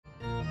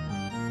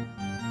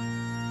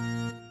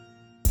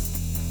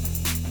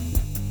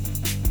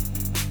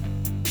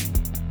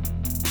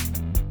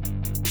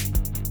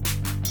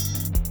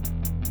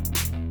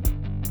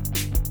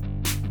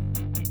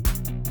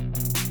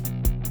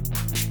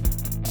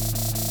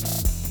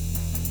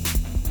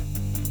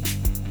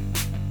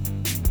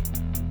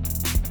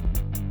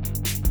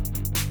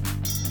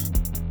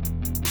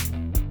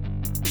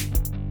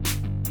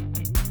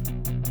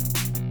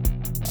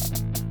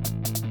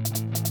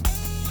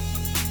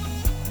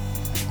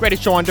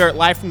Greatest show on dirt,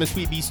 live from the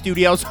Sweet Bee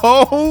Studios.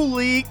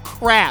 Holy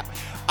crap.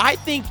 I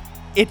think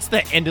it's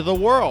the end of the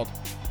world.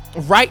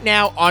 Right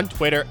now on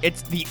Twitter,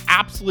 it's the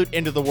absolute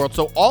end of the world.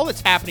 So all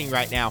that's happening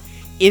right now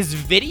is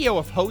video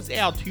of Jose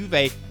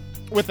Altuve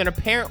with an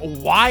apparent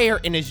wire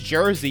in his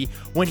jersey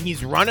when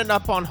he's running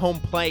up on home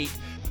plate.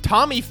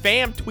 Tommy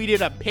Pham tweeted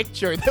a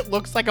picture that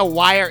looks like a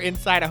wire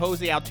inside of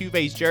Jose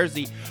Altuve's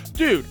jersey.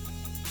 Dude,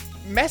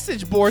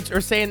 message boards are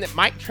saying that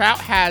Mike Trout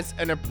has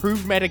an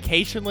approved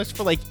medication list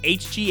for like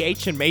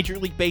HGH and Major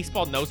League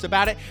Baseball knows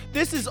about it.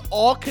 This is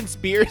all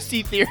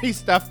conspiracy theory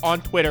stuff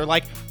on Twitter.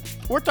 Like,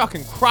 we're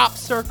talking crop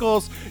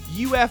circles,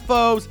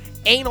 UFOs,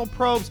 anal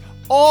probes,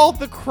 all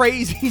the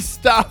crazy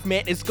stuff,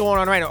 man, is going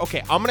on right now.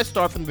 Okay, I'm going to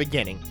start from the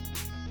beginning.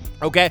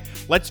 Okay,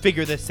 let's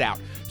figure this out.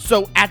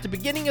 So at the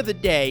beginning of the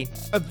day,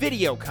 a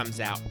video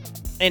comes out,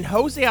 and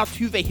Jose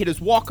Altuve hit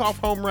his walk-off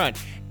home run.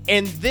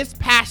 In this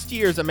past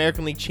year's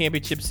American League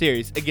Championship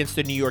Series against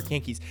the New York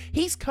Yankees,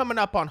 he's coming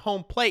up on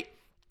home plate,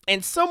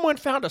 and someone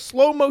found a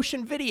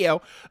slow-motion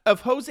video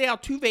of Jose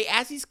Altuve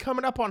as he's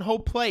coming up on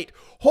home plate,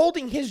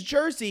 holding his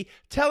jersey,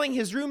 telling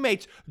his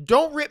roommates,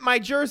 "Don't rip my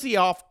jersey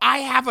off, I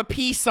have a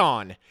piece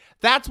on."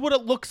 That's what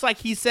it looks like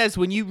he says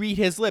when you read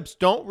his lips.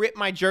 "Don't rip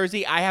my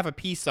jersey, I have a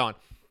piece on."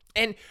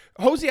 And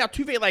Jose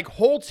Altuve, like,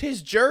 holds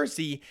his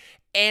jersey,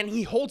 and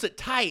he holds it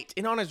tight.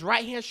 And on his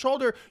right-hand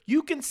shoulder,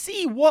 you can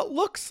see what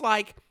looks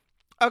like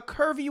a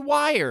curvy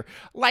wire.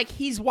 Like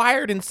he's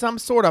wired in some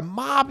sort of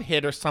mob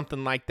hit or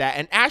something like that.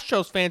 And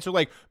Astros fans are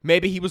like,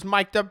 maybe he was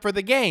mic'd up for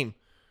the game.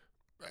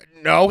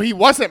 No, he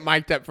wasn't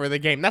mic'd up for the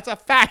game. That's a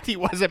fact, he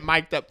wasn't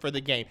mic'd up for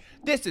the game.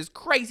 This is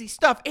crazy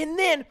stuff. And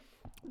then,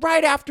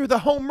 right after the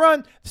home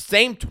run,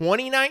 same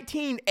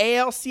 2019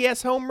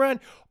 ALCS home run,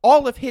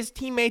 all of his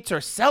teammates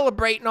are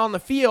celebrating on the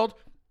field.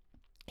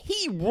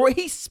 He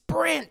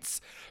sprints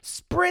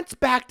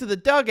back to the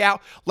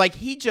dugout like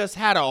he just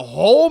had a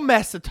whole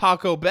mess of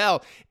Taco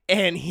Bell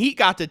and he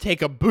got to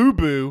take a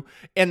boo-boo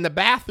in the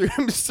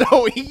bathroom.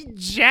 So he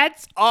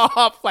jets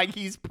off like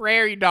he's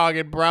prairie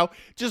dogging, bro.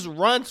 Just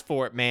runs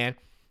for it, man.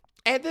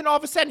 And then all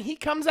of a sudden he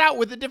comes out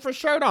with a different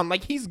shirt on,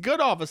 like he's good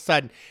all of a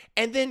sudden.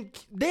 And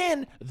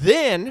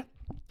then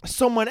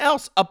someone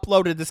else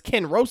uploaded this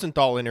Ken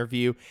Rosenthal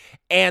interview,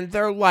 and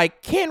they're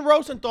like, Ken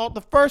Rosenthal,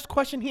 the first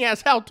question he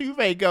asks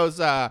Altuve goes,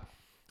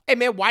 "Hey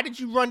man, why did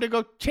you run to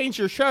go change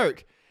your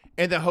shirt?"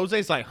 And then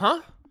Jose's like, "Huh?"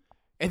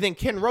 And then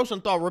Ken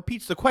Rosenthal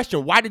repeats the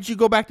question, "Why did you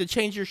go back to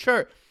change your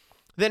shirt?"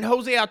 Then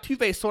Jose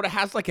Altuve sort of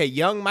has like a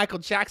young Michael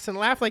Jackson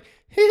laugh, like,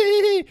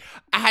 "I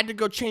had to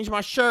go change my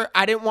shirt.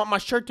 I didn't want my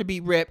shirt to be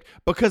ripped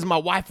because my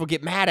wife would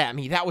get mad at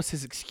me." That was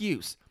his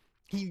excuse.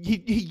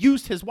 He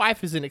used his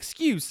wife as an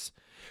excuse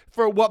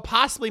for what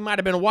possibly might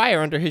have been a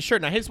wire under his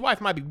shirt. Now, his wife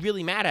might be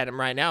really mad at him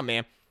right now,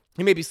 man.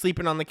 He may be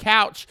sleeping on the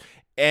couch,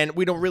 and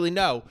we don't really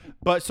know.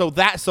 But so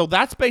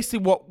that's basically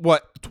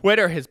what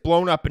Twitter has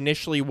blown up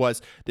initially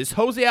was this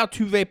Jose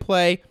Altuve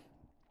play,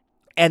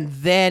 and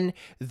then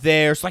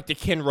there's like the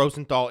Ken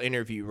Rosenthal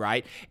interview,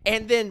 right?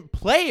 And then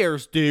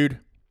players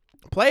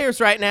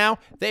right now,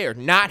 they are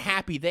not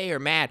happy. They are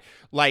mad.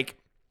 Like,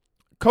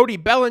 Cody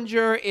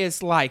Bellinger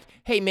is like,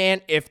 "Hey,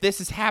 man, if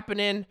this is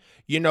happening,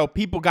 you know,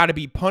 people got to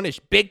be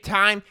punished big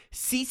time."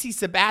 CC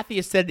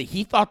Sabathia said that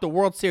he thought the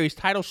World Series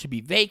title should be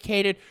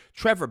vacated.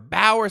 Trevor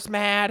Bauer's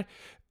mad.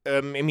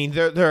 I mean,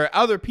 there are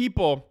other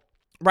people,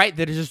 right,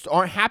 that just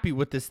aren't happy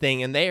with this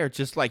thing, and they are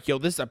just like, yo,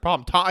 this is a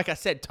problem. Like I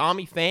said,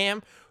 Tommy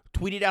Pham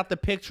tweeted out the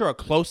picture, a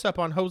close-up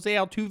on Jose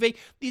Altuve.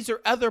 These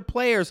are other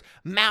players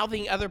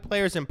mouthing other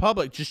players in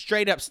public, just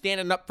straight up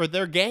standing up for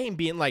their game,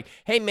 being like,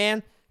 "Hey,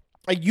 man,"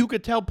 like, you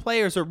could tell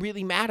players are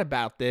really mad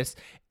about this,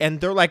 and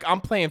they're like,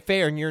 "I'm playing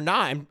fair, and you're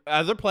not." And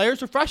other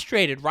players are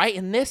frustrated, right?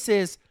 And this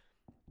is,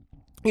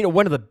 you know,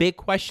 one of the big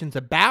questions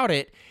about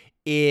it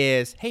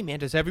is, hey, man,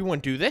 does everyone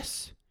do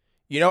this?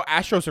 You know,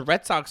 Astros and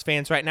Red Sox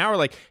fans right now are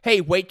like,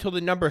 hey, wait till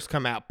the numbers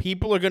come out.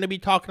 People are going to be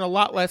talking a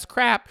lot less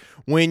crap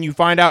when you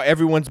find out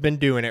everyone's been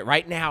doing it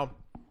right now.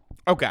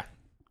 Okay.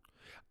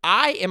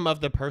 I am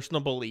of the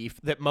personal belief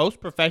that most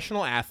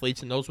professional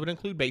athletes, and those would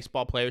include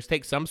baseball players,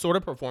 take some sort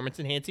of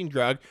performance-enhancing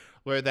drug,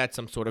 whether that's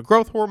some sort of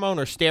growth hormone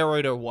or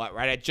steroid or what,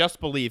 right? I just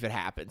believe it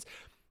happens.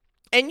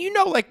 And you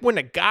know, like when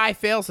a guy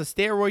fails a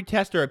steroid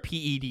test or a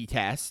PED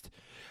test,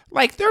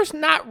 like there's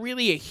not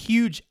really a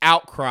huge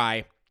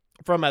outcry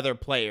from other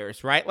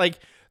players, right? Like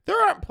there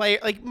aren't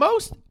players, like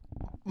most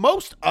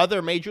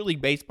other Major League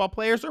Baseball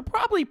players are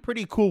probably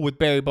pretty cool with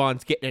Barry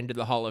Bonds getting into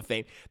the Hall of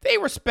Fame. They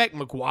respect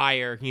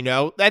McGwire, you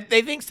know, that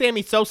they think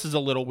Sammy Sosa's a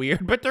little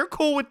weird, but they're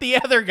cool with the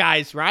other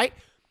guys, right?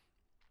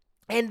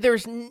 And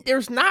there's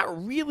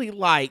not really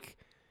like,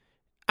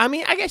 I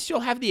mean, I guess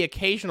you'll have the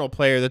occasional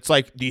player that's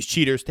like, these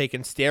cheaters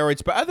taking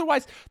steroids, but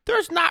otherwise,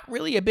 there's not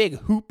really a big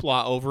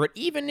hoopla over it,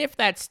 even if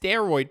that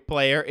steroid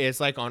player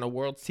is like on a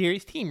World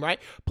Series team, right?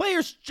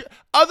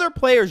 Other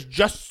players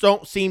just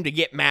don't seem to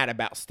get mad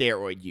about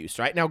steroid use,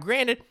 right? Now,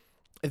 granted,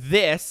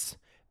 this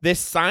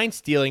sign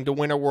stealing to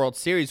win a World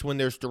Series when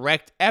there's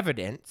direct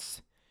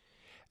evidence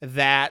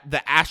that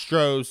the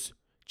Astros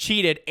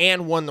cheated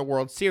and won the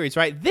World Series,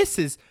 right? This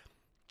is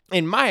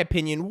in my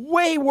opinion,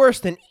 way worse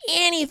than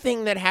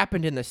anything that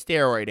happened in the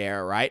steroid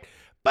era, right?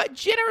 But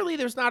generally,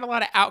 there's not a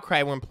lot of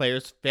outcry when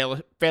players fail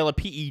a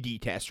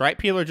PED test, right?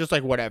 People are just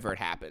like, whatever, it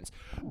happens.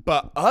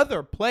 But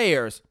other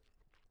players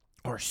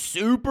are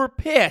super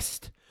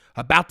pissed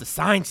about the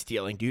sign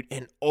stealing, dude,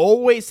 and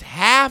always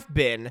have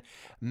been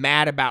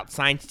mad about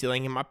sign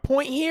stealing. And my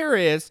point here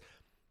is,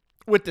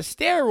 with the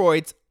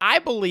steroids, I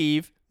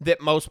believe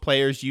that most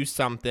players use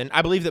something.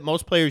 I believe that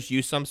most players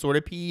use some sort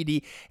of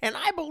PED, and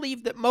I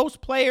believe that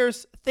most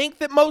players think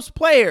that most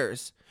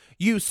players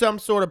use some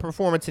sort of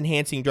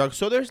performance-enhancing drug.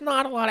 So there's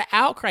not a lot of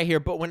outcry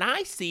here. But when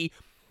I see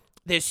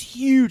this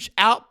huge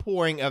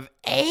outpouring of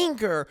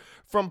anger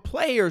from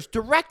players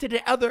directed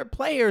at other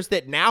players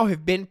that now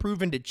have been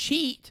proven to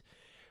cheat,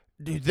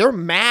 dude, they're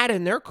mad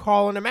and they're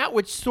calling them out,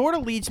 which sort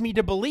of leads me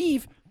to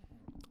believe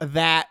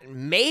that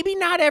maybe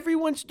not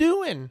everyone's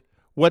doing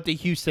what the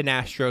Houston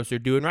Astros are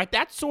doing, right?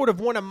 That's sort of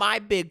one of my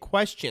big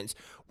questions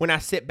when I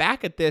sit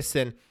back at this,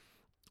 and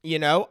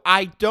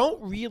I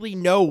don't really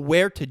know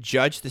where to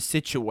judge the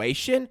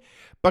situation,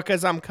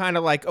 because I'm kind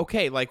of like,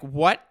 okay, like,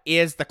 what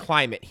is the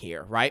climate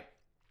here, right?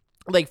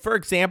 Like, for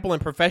example, in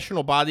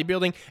professional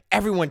bodybuilding,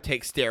 everyone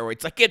takes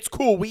steroids. Like, it's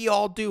cool. We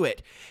all do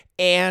it.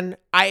 And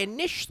I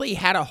initially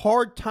had a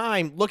hard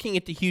time looking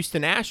at the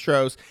Houston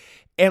Astros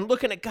and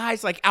looking at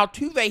guys like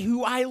Altuve,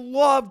 who I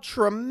love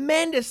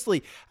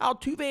tremendously.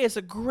 Altuve is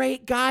a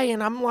great guy,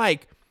 and I'm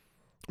like,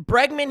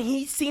 Bregman,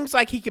 he seems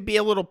like he could be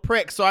a little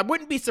prick, so I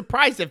wouldn't be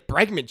surprised if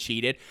Bregman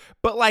cheated.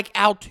 But like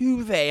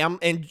Altuve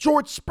and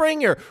George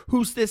Springer,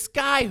 who's this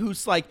guy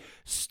who's like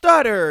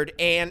stuttered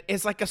and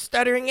is like a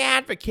stuttering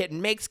advocate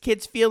and makes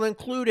kids feel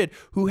included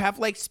who have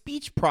like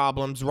speech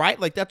problems, right?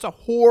 Like, that's a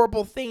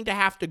horrible thing to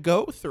have to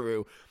go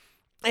through.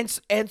 And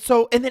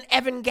then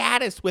Evan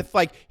Gattis with,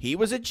 like, he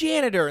was a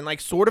janitor and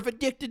like sort of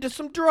addicted to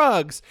some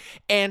drugs.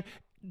 And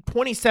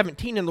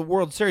 2017 in the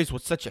World Series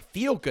was such a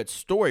feel-good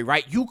story,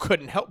 right? You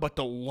couldn't help but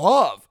to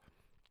love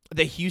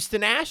the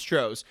Houston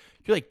Astros.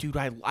 You're like, dude,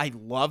 I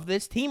love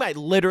this team. I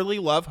literally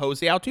love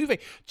Jose Altuve,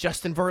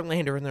 Justin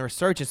Verlander, and the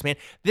resurgence, man.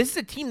 This is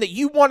a team that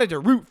you wanted to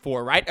root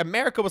for, right?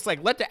 America was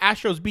like, let the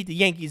Astros beat the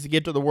Yankees to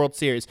get to the World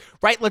Series,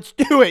 right? Let's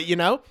do it,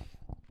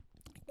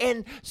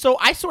 And so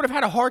I sort of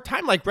had a hard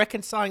time, like,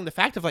 reconciling the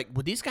fact of, like,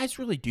 would these guys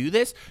really do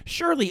this?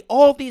 Surely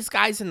all these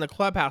guys in the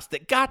clubhouse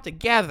that got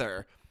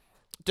together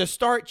to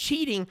start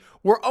cheating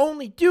were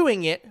only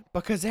doing it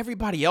because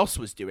everybody else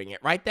was doing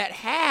it, right? That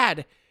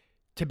had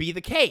to be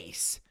the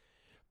case.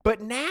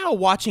 But now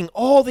watching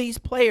all these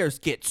players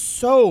get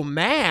so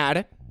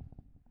mad,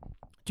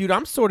 dude,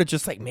 I'm sort of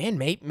just like, man,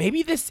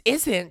 maybe this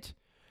isn't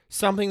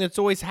something that's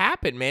always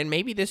happened, man.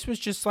 Maybe this was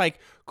just like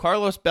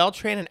Carlos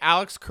Beltran and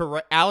Alex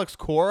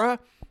Cora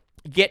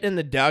getting in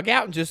the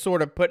dugout and just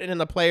sort of putting it in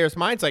the players'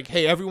 minds like,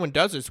 hey, everyone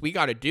does this. We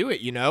got to do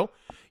it,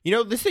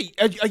 This is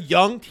a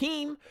young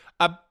team,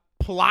 a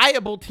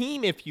pliable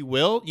team, if you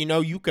will.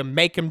 You can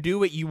make them do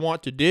what you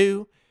want to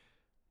do.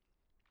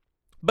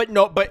 But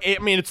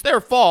it's their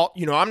fault.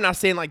 I'm not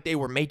saying like they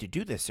were made to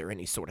do this or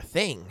any sort of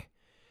thing.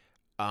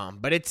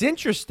 But it's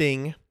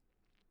interesting,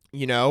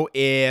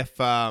 if,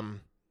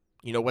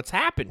 what's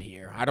happened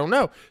here. I don't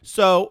know.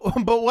 So,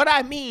 but what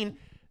I mean,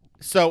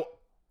 so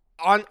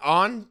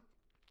on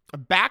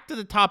back to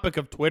the topic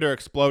of Twitter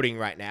exploding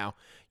right now,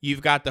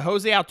 you've got the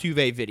Jose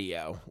Altuve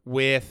video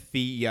with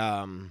the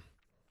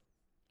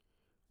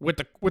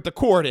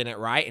cord in it,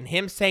 right? And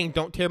him saying,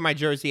 don't tear my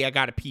jersey, I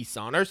got a piece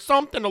on, or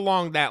something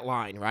along that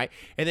line, right?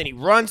 And then he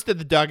runs to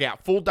the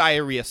dugout, full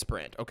diarrhea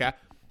sprint, okay?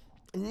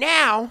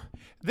 Now,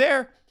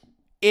 there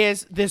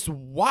is this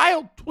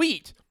wild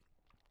tweet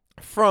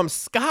from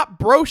Scott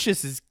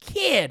Brocious'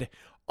 kid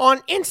on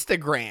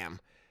Instagram.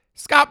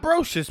 Scott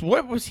Brocious,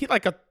 what was he,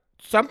 like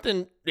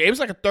it was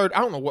like a third, I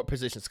don't know what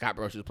position Scott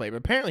Brocious played, but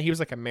apparently he was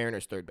like a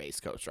Mariners third base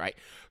coach, right?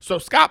 So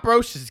Scott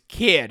Brocious'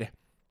 kid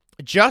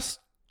just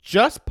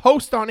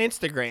post on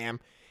Instagram,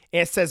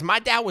 and it says, my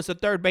dad was a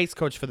third base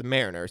coach for the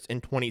Mariners in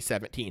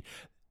 2017.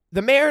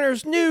 The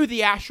Mariners knew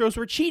the Astros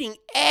were cheating.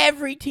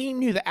 Every team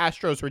knew the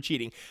Astros were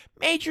cheating.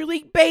 Major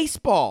League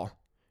Baseball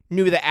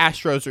knew the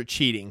Astros were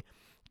cheating.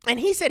 And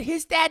he said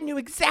his dad knew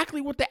exactly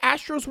what the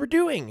Astros were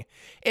doing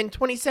in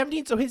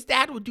 2017. So his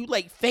dad would do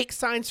like fake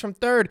signs from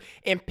third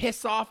and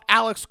piss off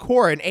Alex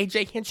Cora and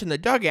AJ Hinch in the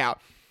dugout.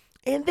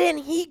 And then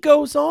he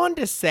goes on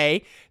to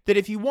say that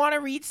if you want to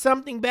read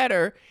something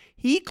better,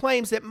 he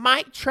claims that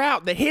Mike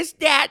Trout, that his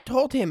dad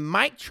told him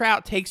Mike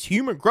Trout takes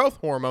human growth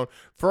hormone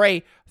for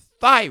a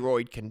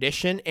thyroid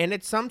condition, and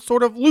it's some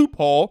sort of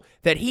loophole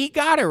that he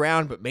got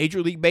around, but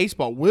Major League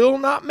Baseball will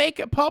not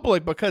make it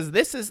public because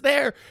this is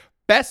their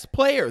best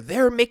player,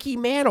 their Mickey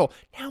Mantle.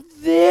 Now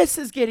this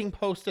is getting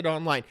posted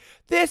online.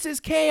 This is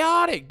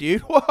chaotic,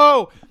 dude.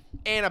 Whoa.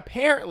 And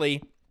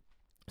apparently,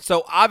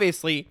 so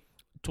obviously,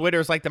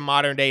 Twitter's like the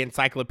modern day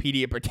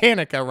Encyclopedia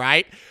Britannica,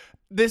 right?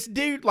 This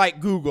dude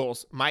like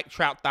Googles Mike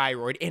Trout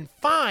thyroid and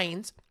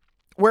finds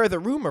where the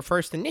rumor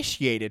first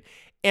initiated.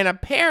 And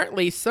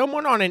apparently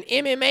someone on an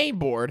MMA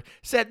board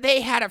said they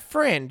had a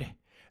friend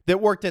that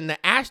worked in the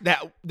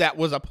that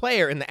was a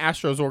player in the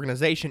Astros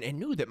organization and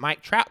knew that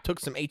Mike Trout took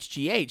some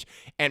HGH,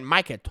 and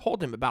Mike had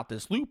told him about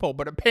this loophole.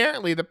 But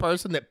apparently the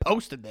person that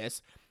posted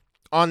this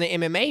on the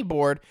MMA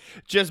board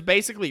just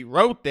basically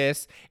wrote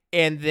this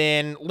and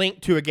then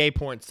linked to a gay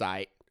porn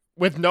site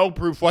with no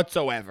proof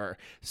whatsoever.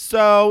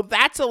 So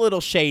that's a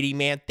little shady,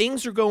 man.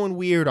 Things are going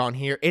weird on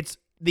here. It's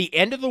the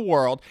end of the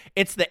world.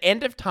 It's the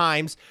end of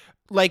times.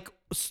 Like,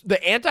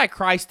 the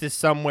Antichrist is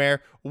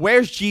somewhere.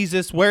 Where's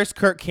Jesus? Where's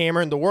Kirk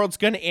Cameron? The world's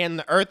going to end.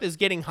 The earth is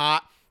getting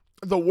hot.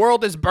 The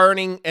world is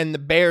burning, and the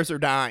bears are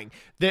dying.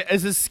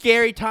 This is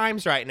scary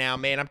times right now,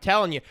 man. I'm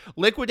telling you.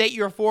 Liquidate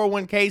your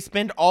 401k.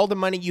 Spend all the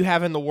money you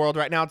have in the world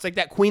right now. It's like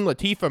that Queen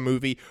Latifah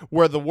movie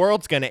where the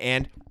world's going to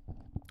end,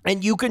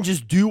 and you can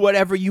just do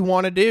whatever you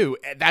want to do.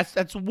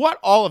 That's what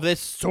all of this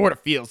sort of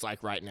feels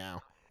like right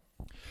now.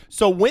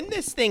 So when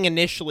this thing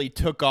initially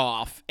took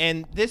off,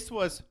 and this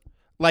was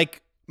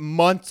like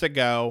months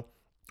ago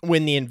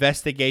when the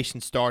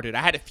investigation started, I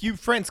had a few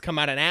friends come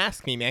out and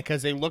ask me, man,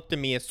 because they looked at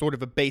me as sort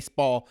of a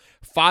baseball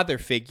father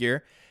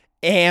figure,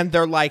 and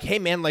they're like, hey,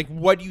 man, like,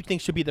 what do you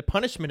think should be the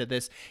punishment of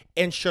this?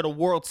 And should a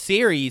World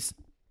Series,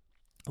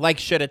 like,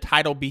 should a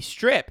title be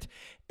stripped?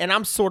 And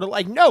I'm sort of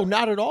like, no,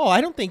 not at all.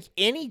 I don't think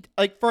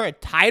for a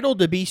title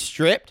to be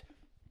stripped,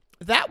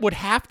 that would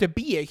have to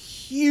be a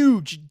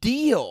huge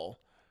deal.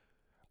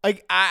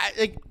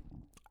 I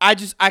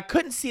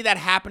couldn't see that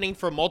happening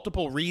for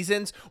multiple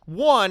reasons.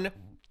 One,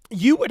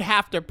 you would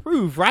have to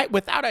prove, right,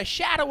 without a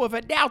shadow of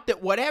a doubt,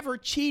 that whatever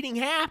cheating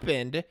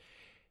happened,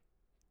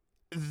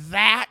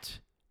 that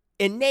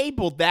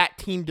enabled that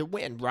team to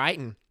win, right?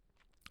 And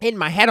in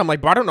my head, I'm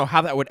like, bro, I don't know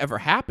how that would ever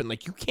happen.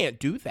 Like, you can't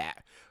do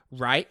that,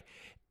 right?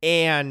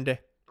 And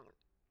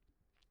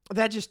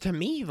that just, to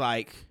me,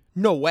 like,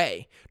 no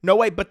way. No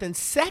way. But then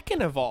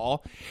second of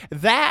all,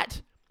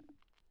 that,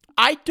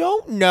 I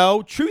don't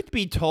know, truth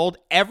be told,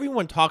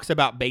 everyone talks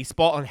about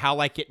baseball and how,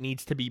 like, it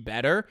needs to be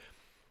better,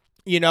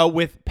 you know,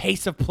 with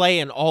pace of play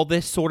and all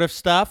this sort of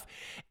stuff.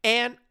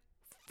 And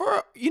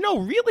for, you know,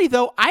 really,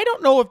 though, I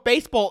don't know if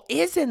baseball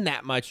is in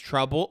that much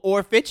trouble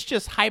or if it's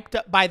just hyped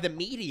up by the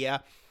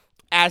media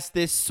as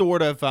this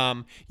sort of,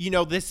 you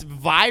know, this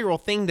viral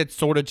thing that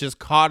sort of just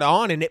caught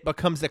on and it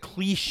becomes a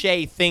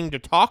cliche thing to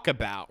talk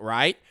about,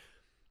 right?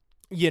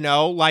 You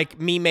know, like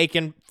me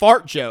making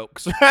fart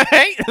jokes,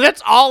 right?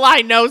 That's all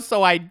I know,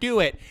 so I do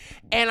it.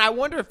 And I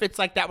wonder if it's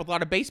like that with a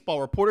lot of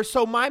baseball reporters.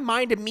 So my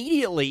mind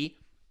immediately,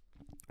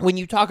 when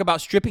you talk about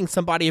stripping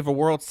somebody of a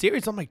World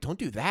Series, I'm like, don't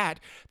do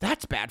that.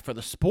 That's bad for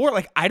the sport.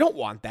 Like, I don't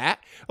want that.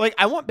 Like,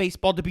 I want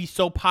baseball to be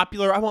so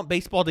popular. I want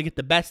baseball to get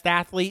the best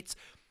athletes.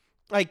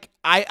 Like,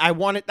 I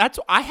want it.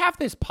 I have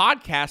this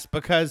podcast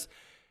because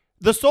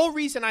the sole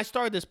reason I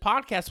started this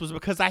podcast was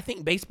because I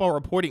think baseball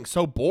reporting is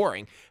so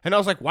boring. And I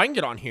was like, well, I can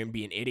get on here and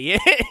be an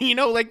idiot. You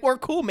know, like, we're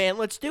cool, man.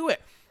 Let's do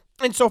it.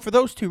 And so for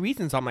those two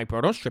reasons, I'm like,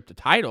 bro, don't strip the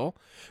title,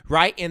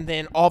 right? And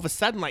then all of a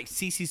sudden, like,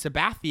 CC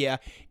Sabathia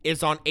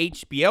is on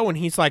HBO, and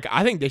he's like,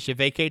 I think they should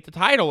vacate the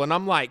title. And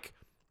I'm like,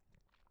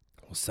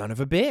 well, son of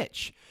a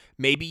bitch.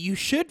 Maybe you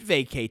should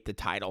vacate the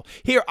title.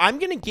 Here, I'm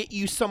going to get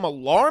you some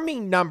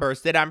alarming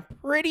numbers that I'm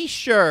pretty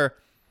sure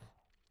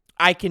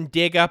I can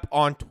dig up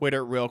on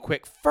Twitter real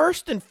quick.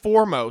 First and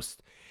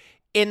foremost,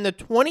 in the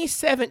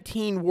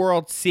 2017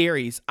 World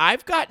Series,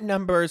 I've got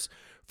numbers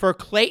for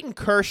Clayton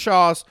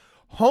Kershaw's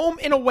home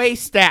and away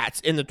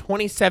stats in the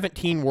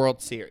 2017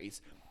 World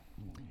Series.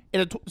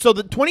 So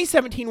the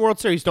 2017 World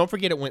Series, don't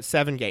forget it went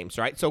 7 games,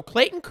 right? So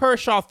Clayton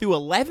Kershaw threw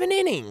 11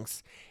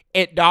 innings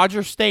at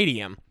Dodger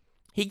Stadium.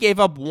 He gave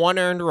up 1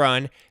 earned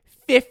run,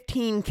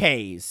 15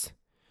 Ks,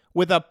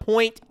 with a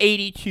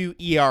 .82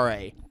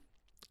 ERA.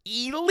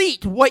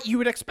 Elite, what you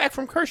would expect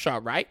from Kershaw,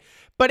 right?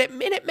 But at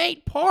Minute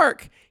Maid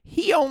Park,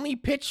 he only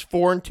pitched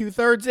 4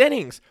 2/3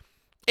 innings.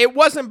 It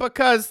wasn't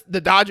because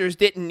the Dodgers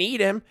didn't need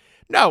him.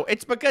 No,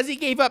 it's because he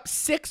gave up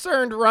 6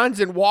 earned runs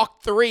and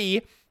walked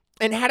 3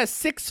 and had a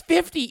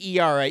 .650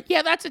 ERA.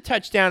 Yeah, that's a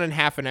touchdown and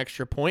half an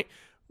extra point.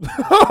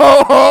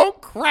 Oh,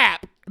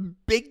 crap.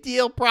 Big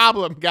deal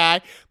problem,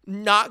 guy.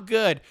 Not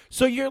good.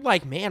 So you're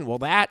like, man, well,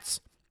 that's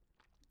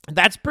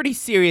pretty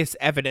serious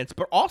evidence.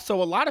 But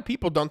also, a lot of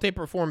people, don't they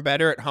perform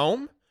better at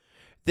home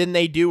than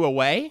they do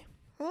away?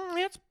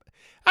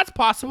 That's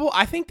possible.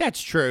 I think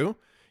that's true.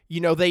 You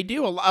know, they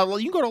do. You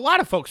can go to a lot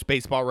of folks'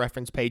 baseball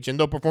reference page, and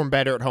they'll perform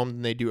better at home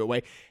than they do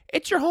away.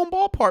 It's your home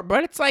ballpark,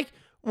 but it's like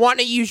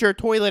wanting to use your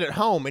toilet at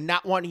home and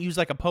not wanting to use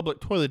like a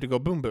public toilet to go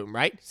boom, boom,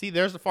 right? See,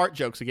 there's the fart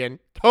jokes again.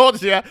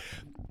 Told you.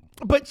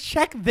 But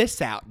check this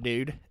out,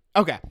 dude.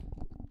 Okay.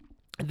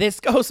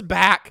 This goes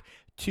back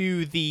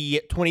to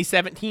the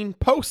 2017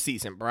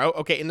 postseason, bro.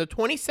 Okay, in the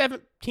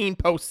 2017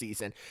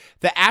 postseason,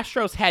 the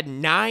Astros had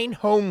 9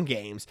 home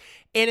games.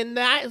 And in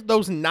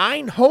those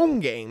 9 home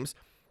games,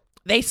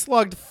 they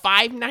slugged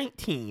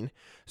 .519,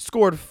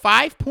 scored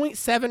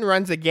 5.7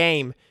 runs a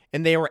game,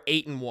 and they were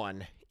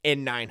 8-1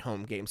 in 9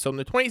 home games. So in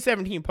the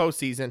 2017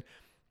 postseason,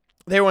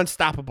 they were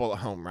unstoppable at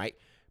home, right?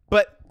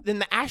 But then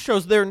the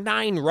Astros, their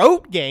 9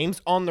 road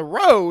games on the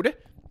road,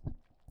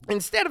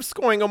 instead of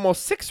scoring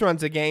almost 6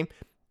 runs a game,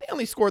 they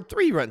only scored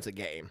 3 runs a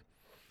game.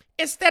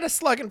 Instead of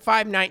slugging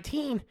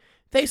 519,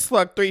 they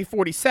slugged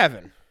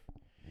 347.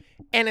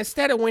 And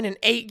instead of winning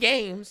 8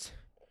 games,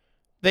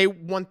 they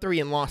won 3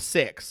 and lost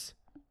 6.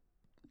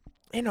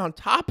 And on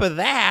top of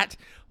that,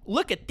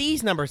 look at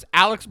these numbers.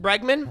 Alex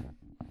Bregman,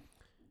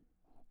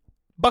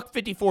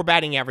 .154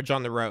 batting average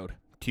on the road,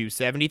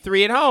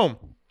 273 at home.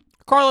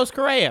 Carlos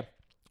Correa,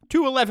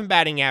 211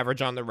 batting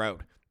average on the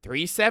road,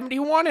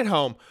 371 at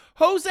home.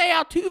 Jose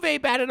Altuve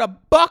batted a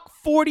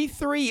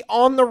 .143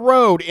 on the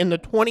road in the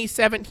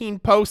 2017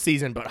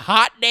 postseason. But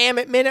hot damn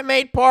at Minute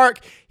Maid Park,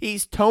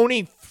 he's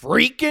Tony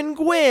freaking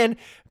Gwynn,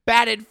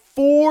 batted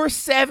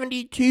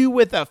 .472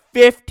 with a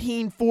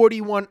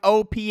 1541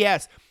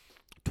 OPS.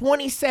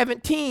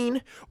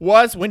 2017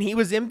 was when he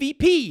was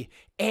MVP,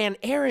 and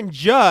Aaron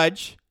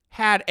Judge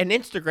had an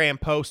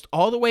Instagram post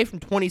all the way from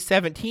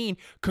 2017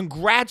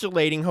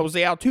 congratulating Jose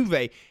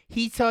Altuve.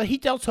 He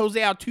tells Jose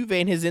Altuve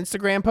in his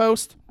Instagram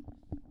post,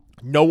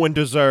 no one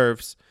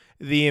deserves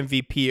the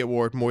MVP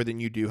award more than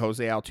you do,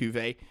 Jose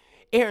Altuve.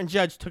 Aaron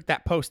Judge took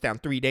that post down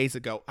 3 days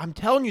ago. I'm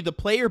telling you, the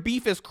player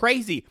beef is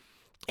crazy.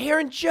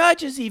 Aaron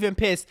Judge is even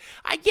pissed.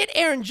 I get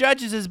Aaron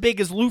Judge is as big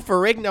as Lou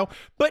Ferrigno,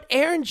 but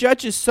Aaron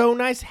Judge is so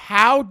nice.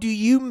 How do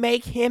you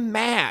make him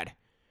mad?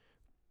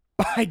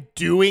 By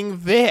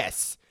doing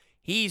this.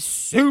 He's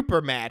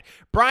super mad.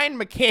 Brian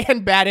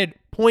McCann batted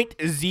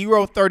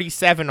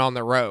 .037 on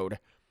the road.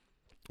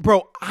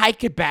 Bro, I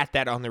could bat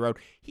that on the road.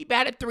 He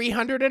batted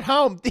 .300 at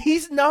home.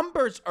 These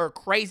numbers are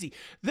crazy.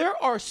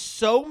 There are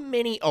so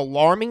many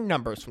alarming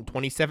numbers from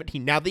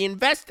 2017. Now, the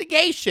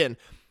investigation...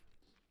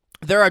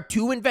 There are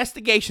 2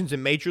 investigations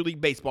in Major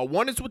League Baseball.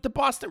 One is with the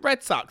Boston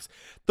Red Sox.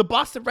 The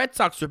Boston Red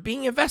Sox are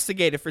being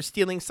investigated for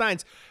stealing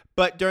signs,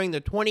 but during the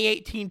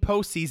 2018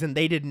 postseason,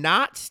 they did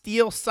not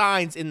steal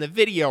signs in the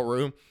video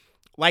room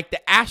like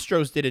the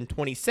Astros did in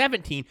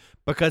 2017,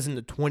 because in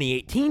the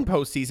 2018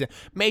 postseason,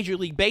 Major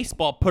League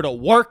Baseball put a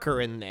worker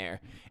in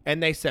there,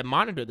 and they said,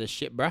 monitor this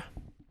shit, bruh.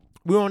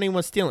 We don't even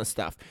want stealing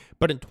stuff.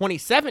 But in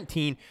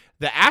 2017,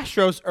 the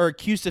Astros are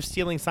accused of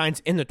stealing signs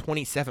in the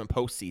 27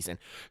 postseason.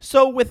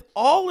 So with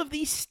all of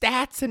these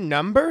stats and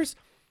numbers,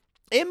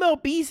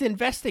 MLB's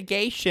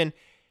investigation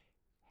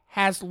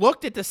has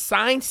looked at the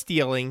sign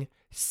stealing,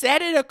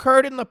 said it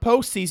occurred in the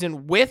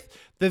postseason with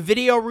the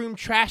video room,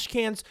 trash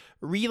cans,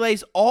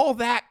 relays, all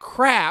that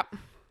crap.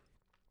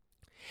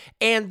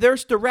 And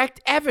there's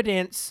direct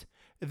evidence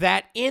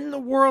that in the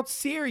World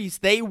Series,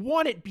 they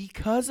won it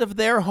because of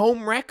their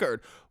home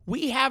record.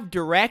 We have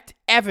direct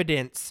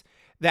evidence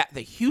that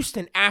the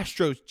Houston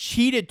Astros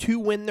cheated to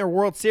win their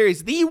World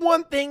Series. The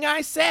one thing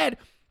I said,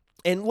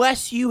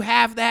 unless you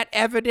have that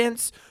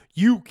evidence,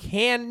 you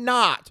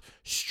cannot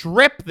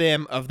strip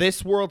them of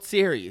this World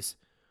Series.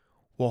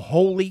 Well,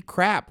 holy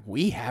crap,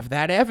 we have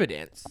that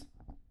evidence.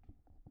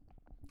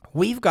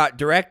 We've got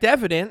direct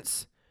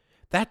evidence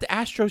that the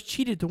Astros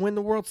cheated to win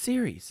the World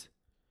Series.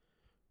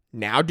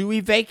 Now, do we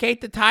vacate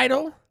the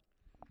title?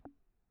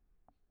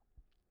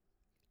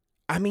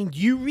 I mean, do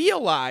you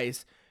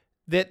realize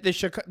that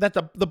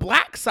the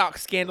Black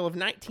Sox scandal of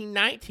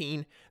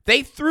 1919,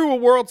 they threw a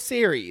World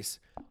Series.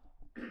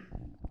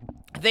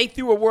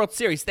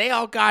 They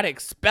all got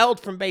expelled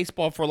from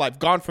baseball for life,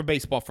 gone from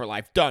baseball for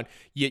life, done.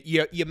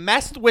 You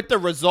messed with the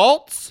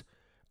results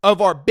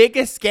of our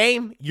biggest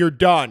game, you're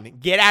done.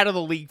 Get out of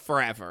the league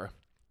forever.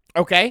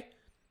 Okay?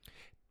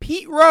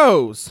 Pete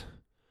Rose.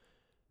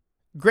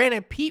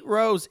 Granted, Pete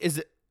Rose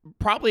is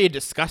probably a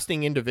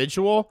disgusting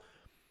individual.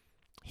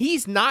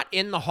 He's not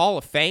in the Hall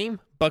of Fame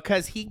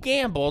because he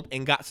gambled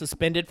and got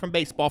suspended from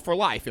baseball for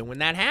life. And when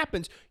that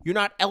happens, you're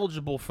not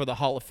eligible for the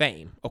Hall of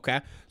Fame,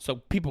 okay? So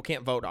people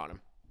can't vote on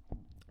him.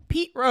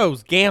 Pete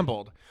Rose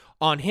gambled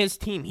on his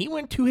team. He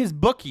went to his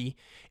bookie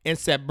and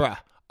said, bruh,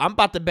 I'm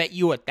about to bet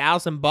you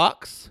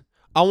 $1,000.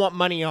 I want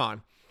money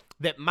on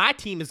that my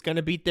team is going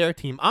to beat their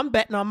team. I'm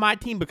betting on my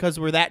team because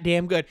we're that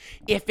damn good.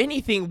 If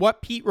anything,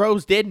 what Pete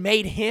Rose did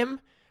made him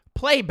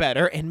play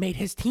better and made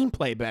his team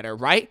play better,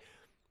 right?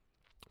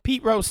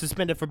 Pete Rose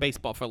suspended for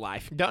baseball for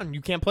life. Done.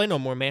 You can't play no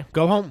more, man.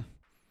 Go home.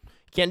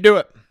 Can't do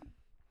it.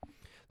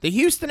 The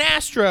Houston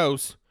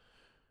Astros,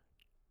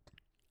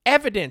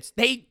 evidence.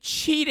 They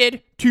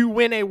cheated to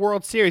win a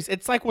World Series.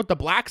 It's like what the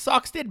Black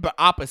Sox did, but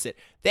opposite.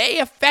 They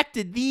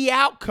affected the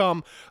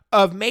outcome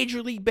of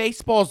Major League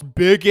Baseball's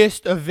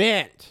biggest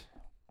event.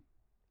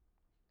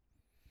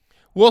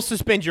 We'll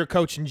suspend your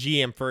coach and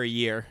GM for a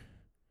year.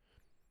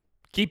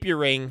 Keep your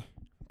ring.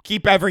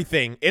 Keep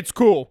everything. It's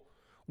cool.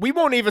 We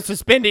won't even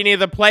suspend any of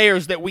the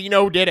players that we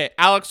know did it.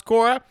 Alex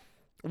Cora,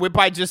 we'll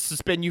probably just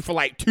suspend you for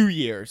like 2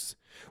 years,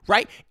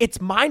 right?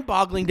 It's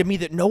mind-boggling to me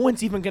that no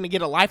one's even going to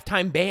get a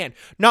lifetime ban.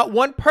 Not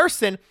one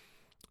person,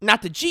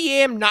 not the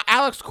GM, not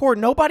Alex Cora,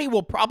 nobody's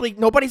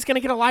going to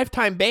get a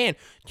lifetime ban.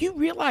 Do you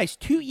realize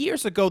 2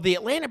 years ago, the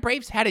Atlanta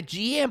Braves had a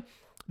GM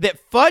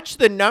that fudged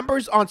the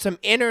numbers on some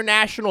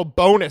international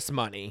bonus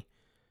money?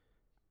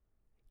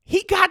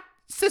 He got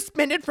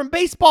suspended from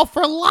baseball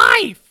for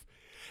life.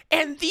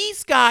 And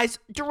these guys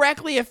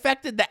directly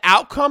affected the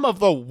outcome of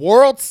the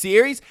World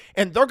Series,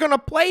 and they're going to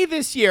play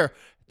this year.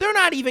 They're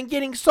not even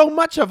getting so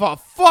much of a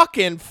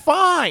fucking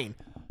fine.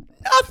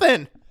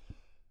 Nothing.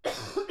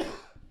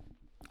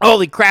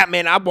 Holy crap,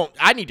 man.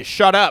 I need to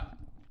shut up.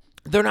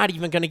 They're not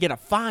even going to get a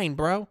fine,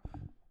 bro.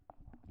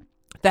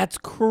 That's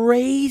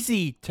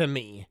crazy to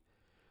me.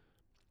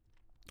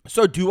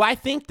 So do I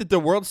think that the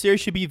World Series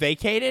should be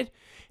vacated?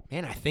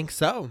 Man, I think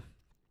so.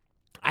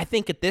 I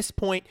think at this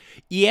point,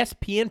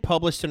 ESPN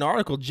published an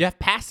article. Jeff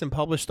Passan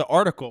published the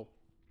article.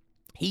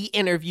 He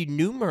interviewed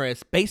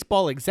numerous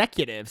baseball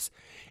executives,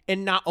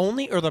 and not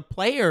only are the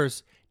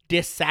players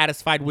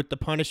dissatisfied with the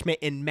punishment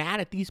and mad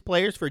at these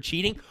players for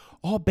cheating,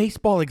 all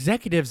baseball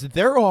executives,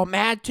 they're all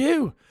mad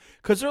too,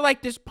 because they're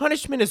like, this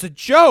punishment is a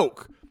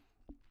joke.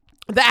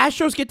 The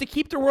Astros get to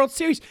keep the World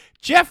Series.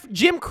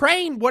 Jim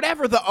Crane,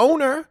 whatever, the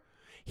owner,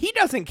 he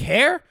doesn't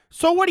care.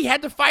 So what? He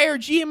had to fire a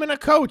GM and a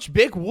coach.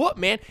 Big whoop,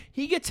 man.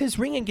 He gets his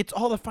ring and gets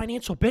all the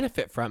financial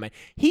benefit from it.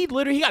 He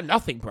got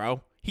nothing,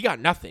 bro. He got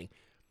nothing.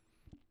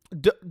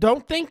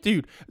 Don't think,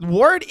 dude.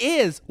 Word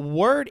is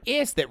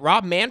that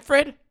Rob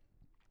Manfred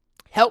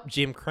helped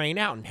Jim Crane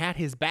out and had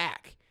his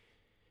back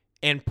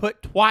and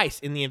put twice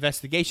in the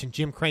investigation.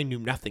 Jim Crane knew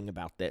nothing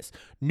about this.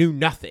 Knew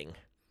nothing.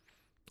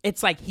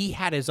 It's like he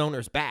had his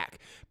owner's back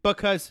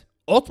because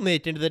ultimately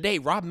at the end of the day,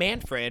 Rob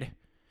Manfred,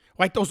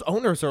 like those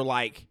owners are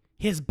like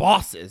his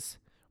bosses,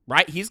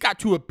 right? He's got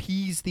to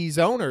appease these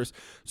owners.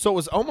 So it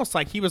was almost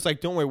like he was like,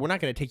 don't worry, we're not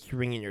going to take your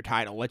ring and your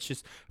title. Let's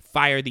just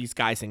fire these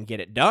guys and get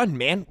it done,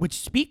 man, which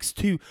speaks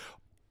to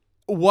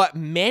what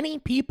many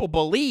people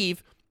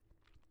believe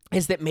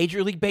is that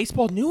Major League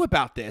Baseball knew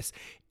about this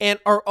and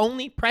are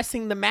only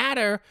pressing the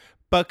matter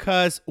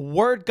because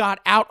word got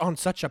out on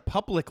such a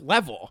public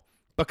level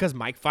because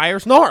Mike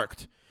Fiers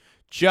narked.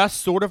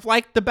 Just sort of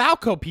like the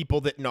Balco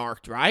people that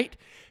narked, right?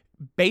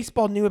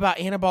 Baseball knew about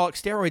anabolic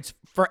steroids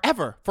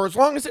forever, for as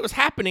long as it was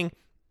happening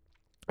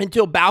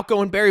until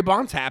Balco and Barry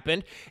Bonds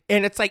happened.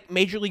 And it's like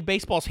Major League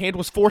Baseball's hand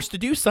was forced to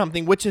do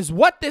something, which is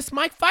what this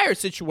Mike Fiers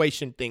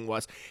situation thing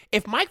was.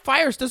 If Mike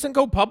Fiers doesn't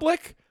go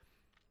public,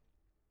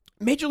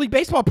 Major League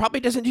Baseball probably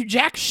doesn't do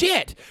jack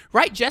shit,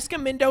 right? Jessica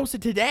Mendoza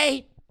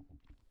today,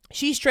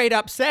 she straight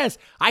up says,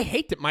 I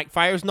hate that Mike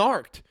Fiers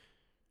narked.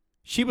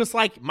 She was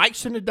like, Mike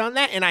shouldn't have done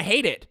that, and I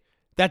hate it.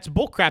 That's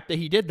bullcrap that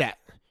he did that,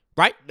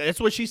 right? That's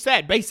what she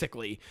said,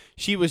 basically.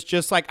 She was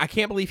just like, I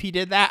can't believe he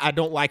did that. I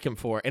don't like him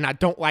for it, and I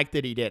don't like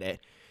that he did it.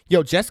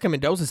 Yo, Jessica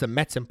Mendoza's a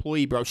Mets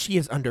employee, bro. She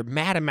is under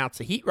mad amounts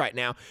of heat right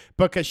now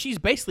because she's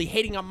basically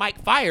hating on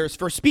Mike Fiers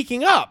for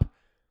speaking up.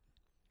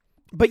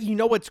 But you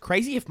know what's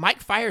crazy? If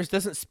Mike Fiers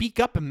doesn't speak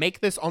up and make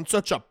this on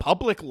such a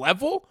public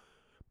level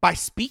by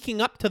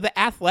speaking up to the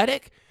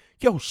Athletic,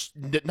 yo,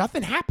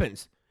 nothing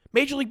happens.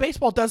 Major League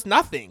Baseball does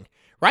nothing,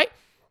 right?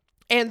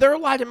 And there are a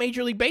lot of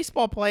Major League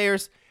Baseball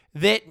players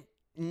that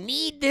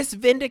need this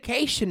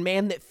vindication,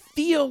 man, that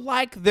feel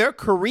like their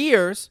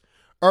careers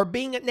are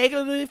being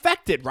negatively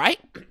affected, right?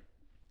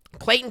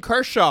 Clayton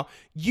Kershaw,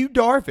 Yu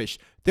Darvish,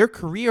 their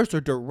careers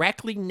are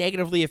directly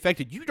negatively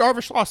affected. Yu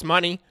Darvish lost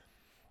money.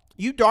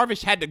 Yu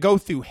Darvish had to go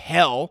through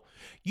hell.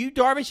 Yu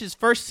Darvish's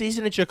first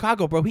season in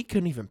Chicago, bro, he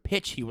couldn't even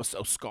pitch. He was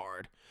so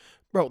scarred.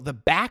 Bro, the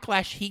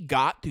backlash he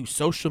got through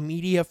social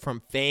media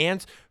from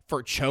fans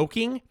for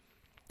choking.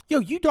 Yo,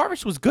 Yu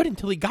Darvish was good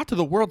until he got to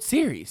the World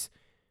Series.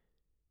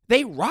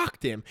 They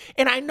rocked him.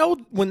 And I know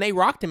when they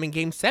rocked him in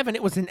Game 7,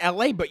 it was in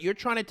LA, but you're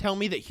trying to tell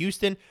me that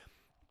Houston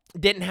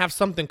didn't have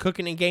something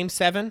cooking in Game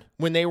 7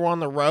 when they were on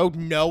the road,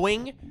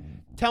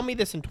 knowing? Tell me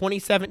this in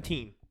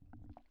 2017.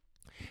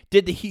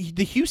 Did the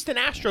Houston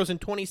Astros in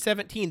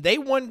 2017, they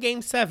won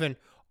Game 7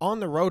 on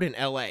the road in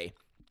LA.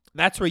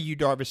 That's where Yu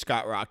Darvish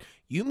got rocked.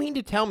 You mean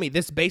to tell me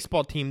this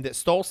baseball team that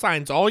stole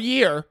signs all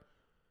year,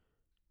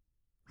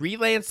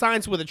 relaying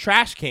signs with a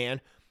trash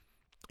can,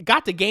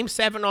 got to Game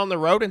 7 on the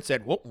road and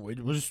said, well,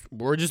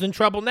 we're just in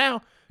trouble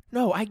now?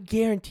 No, I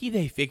guarantee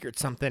they figured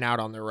something out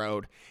on the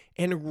road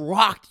and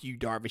rocked Yu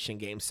Darvish in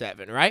Game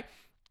 7, right?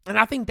 And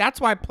I think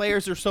that's why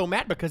players are so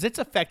mad, because it's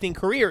affecting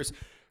careers.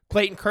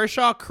 Clayton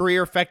Kershaw,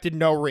 career affected,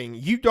 no ring.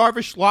 Yu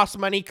Darvish lost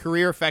money,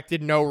 career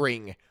affected, no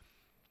ring.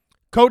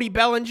 Cody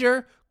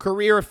Bellinger,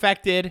 career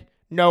affected,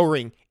 no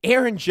ring.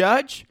 Aaron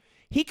Judge,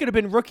 he could have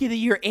been Rookie of the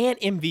Year and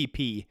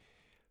MVP.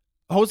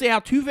 Jose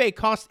Altuve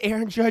cost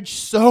Aaron Judge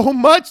so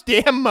much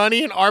damn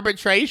money in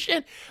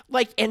arbitration,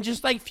 and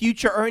just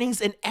future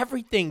earnings and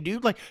everything,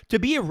 dude. To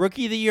be a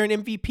Rookie of the Year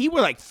and MVP,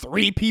 where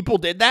 3 people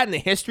did that in the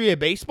history of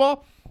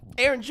baseball,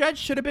 Aaron Judge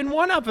should have been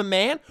one of them,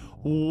 man.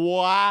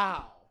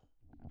 Wow.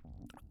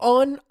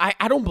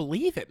 I don't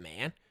believe it,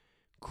 man.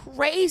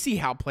 Crazy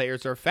how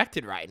players are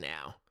affected right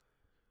now.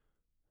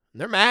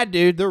 They're mad,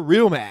 dude. They're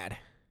real mad.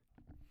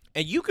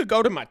 And you could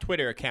go to my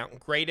Twitter account,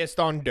 Greatest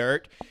on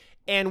Dirt,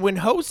 and when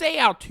Jose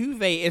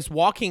Altuve is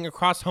walking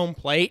across home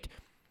plate,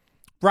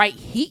 right,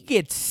 he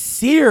gets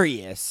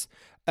serious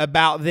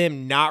about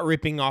them not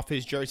ripping off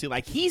his jersey.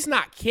 He's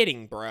not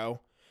kidding, bro.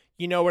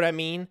 You know what I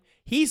mean?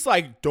 He's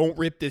like, don't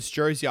rip this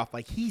jersey off.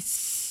 He's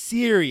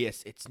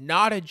serious. It's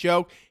not a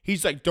joke.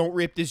 He's like, don't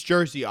rip this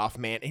jersey off,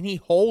 man. And he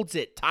holds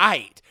it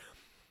tight.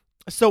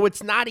 So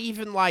it's not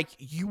even like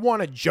you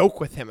want to joke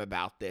with him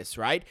about this,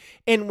 right?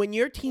 And when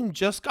your team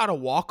just got a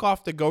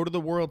walk-off to go to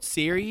the World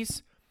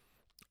Series,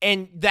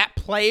 and that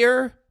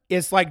player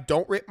is like,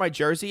 don't rip my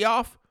jersey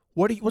off,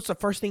 what's the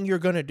first thing you're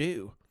going to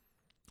do?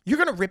 You're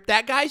going to rip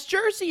that guy's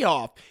jersey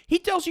off. He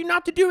tells you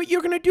not to do it.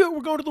 You're going to do it.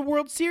 We're going to the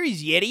World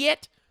Series, you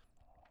idiot.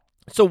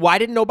 So why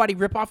did nobody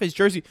rip off his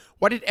jersey?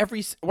 Why did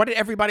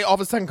everybody all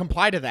of a sudden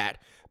comply to that?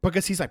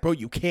 Because he's like, bro,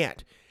 you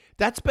can't.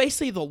 That's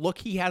basically the look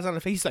he has on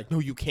his face. He's like, no,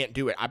 you can't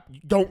do it.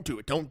 Don't do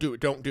it. Don't do it.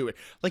 Don't do it.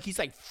 Like, he's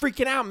like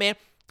freaking out, man.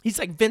 He's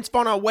like Vince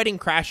Vaughn on Wedding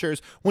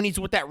Crashers when he's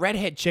with that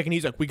redhead chick, and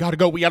he's like, we got to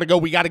go. We got to go.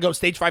 We got to go.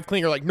 Stage 5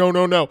 clinger. Like,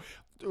 no.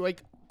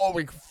 Like,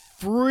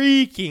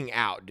 freaking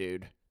out,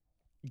 dude.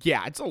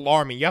 Yeah, it's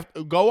alarming. You have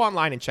to go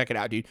online and check it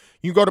out, dude.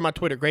 You go to my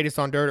Twitter, Greatest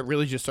on Dirt, and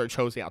really just search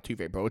Jose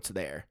Altuve, bro. It's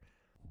there.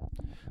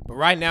 But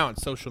right now on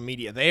social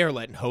media, they are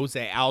letting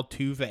Jose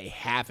Altuve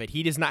have it.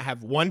 He does not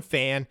have one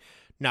fan,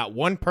 not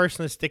one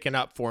person is sticking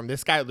up for him.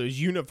 This guy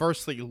who's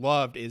universally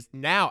loved is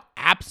now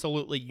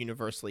absolutely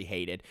universally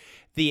hated.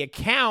 The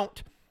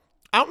account,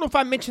 I don't know if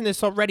I mentioned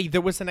this already, there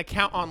was an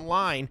account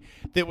online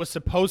that was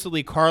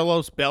supposedly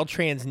Carlos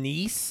Beltran's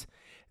niece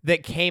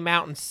that came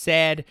out and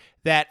said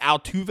that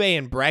Altuve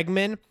and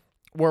Bregman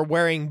were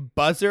wearing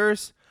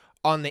buzzers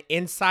on the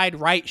inside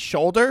right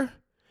shoulder,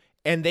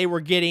 and they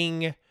were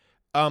getting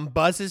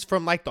buzzes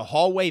from like the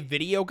hallway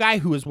video guy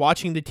who was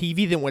watching the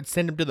TV, then would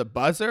send him to the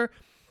buzzer.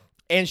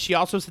 And she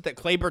also said that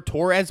Gleyber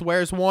Torres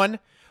wears one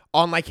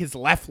on like his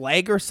left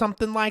leg or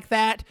something like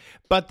that.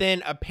 But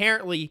then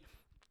apparently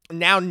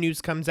now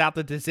news comes out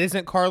that this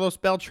isn't Carlos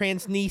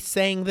Beltran's niece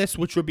saying this,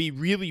 which would be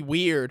really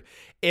weird.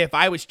 If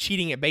I was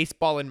cheating at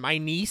baseball and my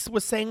niece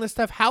was saying this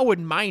stuff, how would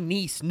my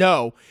niece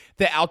know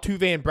that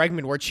Altuve and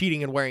Bregman were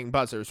cheating and wearing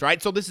buzzers,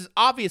 right? So this is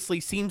obviously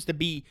seems to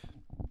be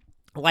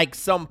like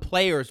some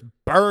player's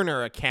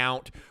burner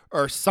account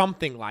or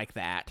something like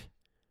that.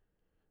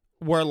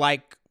 Where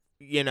like,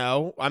 you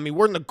know, I mean,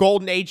 we're in the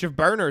golden age of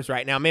burners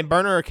right now. Man,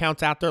 burner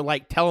accounts out there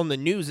like telling the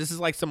news. This is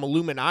like some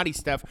Illuminati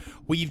stuff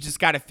where you've just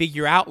got to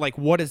figure out like,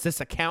 what does this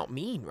account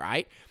mean,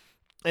 right?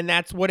 And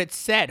that's what it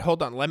said.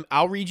 Hold on,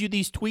 I'll read you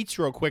these tweets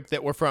real quick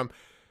that were from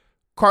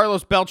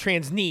Carlos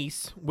Beltran's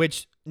niece,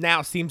 which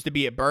now seems to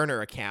be a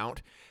burner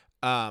account.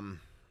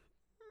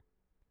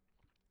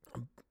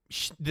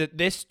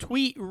 This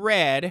tweet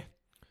read,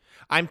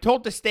 I'm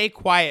told to stay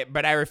quiet,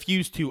 but I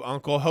refuse to,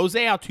 Uncle.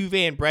 Jose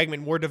Altuve and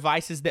Bregman wore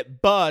devices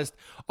that buzzed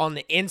on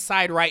the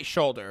inside right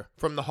shoulder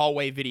from the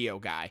hallway video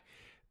guy.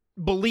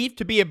 Believed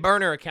to be a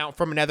burner account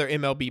from another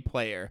MLB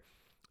player.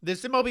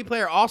 This MLB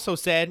player also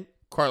said,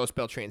 Carlos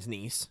Beltran's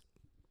niece,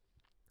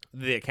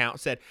 the account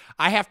said,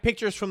 I have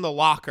pictures from the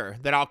locker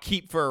that I'll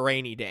keep for a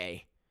rainy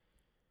day.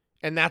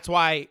 And that's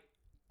why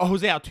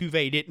Jose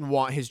Altuve didn't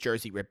want his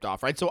jersey ripped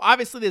off, right? So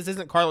obviously this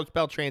isn't Carlos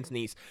Beltran's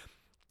niece,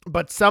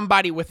 but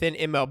somebody within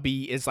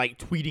MLB is like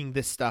tweeting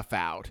this stuff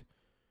out,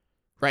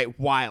 right?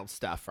 Wild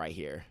stuff right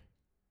here.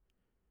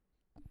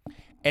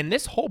 And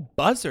this whole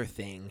buzzer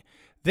thing,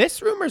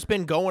 this rumor's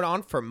been going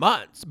on for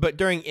months, but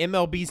during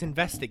MLB's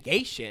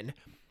investigation,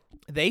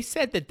 they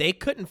said that they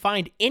couldn't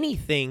find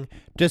anything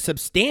to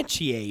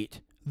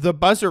substantiate the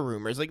buzzer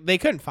rumors. Like, they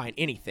couldn't find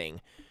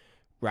anything,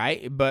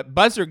 right? But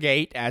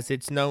Buzzergate, as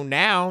it's known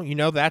now, you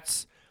know,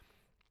 that's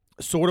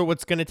sort of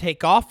what's going to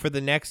take off for the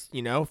next,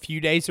 you know,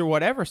 few days or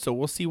whatever. So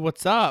we'll see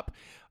what's up.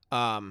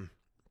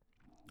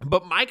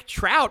 But Mike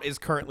Trout is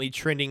currently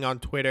trending on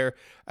Twitter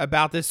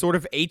about this sort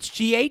of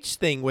HGH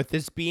thing, with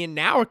this being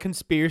now a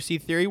conspiracy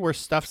theory where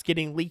stuff's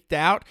getting leaked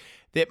out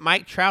that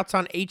Mike Trout's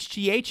on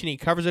HGH and he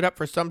covers it up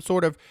for some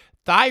sort of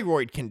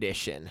thyroid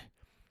condition.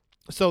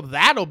 So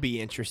that'll be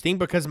interesting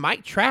because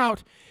Mike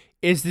Trout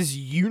is this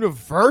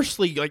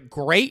universally like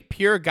great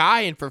pure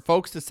guy, and for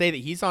folks to say that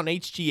he's on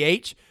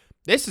HGH,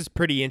 this is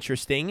pretty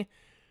interesting.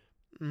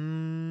 But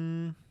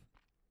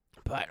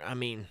I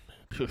mean,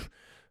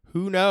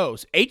 who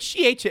knows?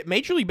 HGH,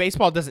 Major League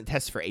Baseball doesn't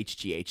test for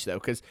HGH though,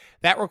 because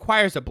that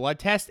requires a blood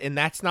test, and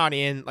that's not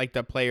in like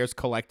the players'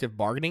 collective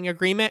bargaining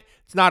agreement.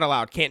 It's not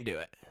allowed. Can't do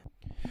it.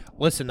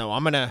 Listen though,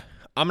 I'm gonna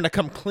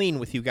come clean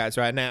with you guys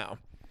right now.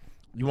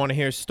 You want to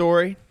hear a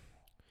story?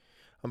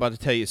 I'm about to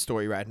tell you a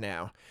story right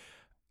now.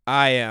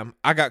 I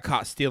got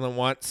caught stealing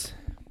once.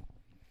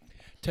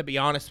 To be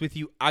honest with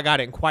you, I got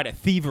in quite a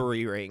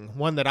thievery ring,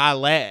 one that I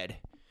led,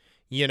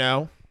 you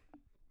know,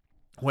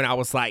 when I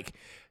was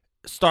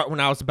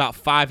about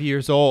 5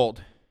 years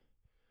old,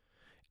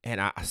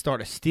 and I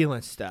started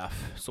stealing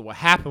stuff. So what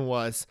happened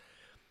was,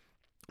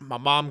 my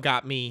mom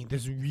got me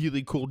this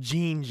really cool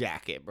jean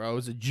jacket, bro. It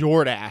was a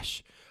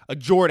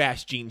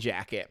Jordache jean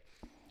jacket,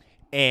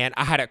 and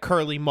I had a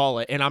curly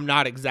mullet, and I'm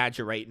not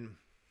exaggerating,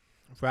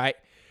 right?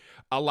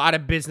 A lot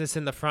of business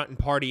in the front and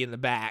party in the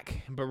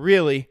back, but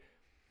really,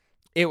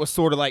 it was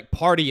sort of like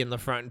party in the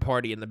front and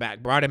party in the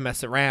back, bro. I didn't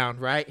mess around,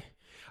 right?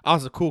 I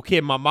was a cool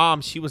kid. My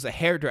mom, she was a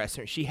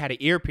hairdresser. She had an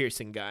ear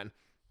piercing gun.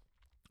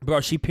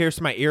 Bro, she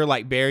pierced my ear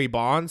like Barry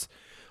Bonds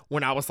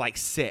when I was like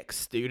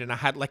 6, dude. And I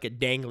had like a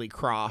dangly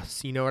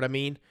cross. You know what I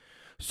mean?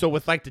 So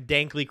with like the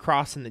dangly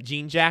cross in the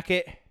jean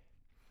jacket,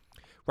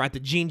 right? The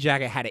jean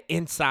jacket had an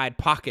inside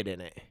pocket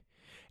in it.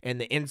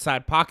 And the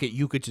inside pocket,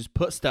 you could just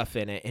put stuff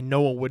in it and no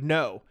one would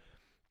know.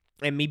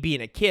 And me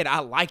being a kid, I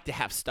like to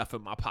have stuff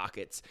in my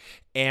pockets.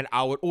 And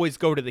I would always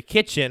go to the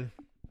kitchen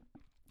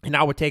and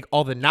I would take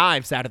all the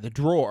knives out of the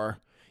drawer.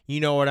 You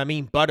know what I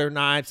mean? Butter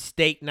knives,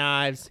 steak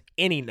knives,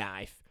 any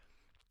knife.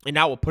 And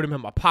I would put them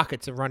in my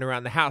pockets and run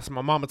around the house. And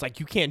my mom was like,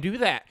 you can't do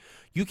that.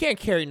 You can't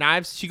carry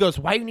knives. She goes,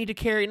 why do you need to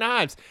carry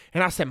knives?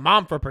 And I said,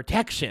 Mom, for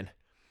protection.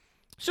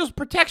 She goes,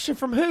 protection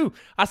from who?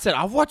 I said,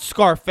 I've watched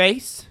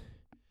Scarface.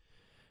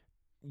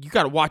 You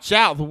got to watch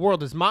out. The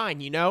world is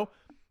mine, you know?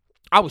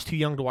 I was too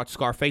young to watch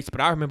Scarface,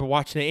 but I remember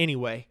watching it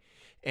anyway.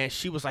 And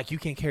she was like, you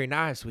can't carry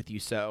knives with you.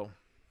 So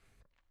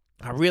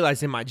I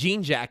realized in my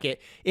jean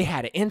jacket, it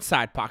had an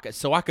inside pocket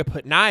so I could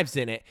put knives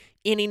in it.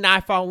 Any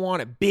knife I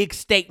wanted, big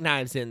steak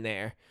knives in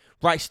there.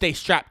 Right, stay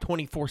strapped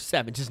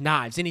 24/7, just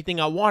knives, anything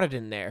I wanted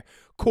in there.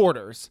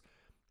 Quarters.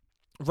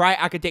 Right,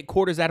 I could take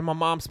quarters out of my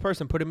mom's purse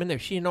and put them in there.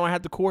 She didn't know I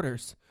had the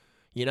quarters,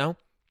 you know?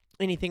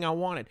 Anything I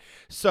wanted.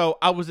 So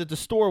I was at the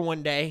store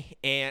one day,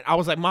 and I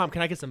was like, Mom,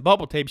 can I get some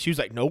bubble tape? She was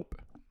like, nope.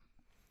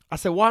 I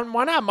said, why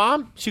not,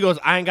 Mom? She goes,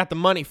 I ain't got the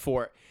money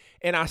for it.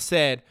 And I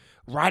said,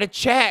 write a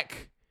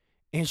check.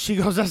 And she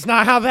goes, that's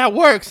not how that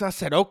works. I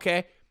said,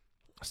 okay.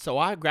 So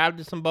I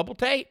grabbed some bubble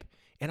tape,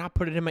 and I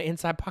put it in my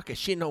inside pocket.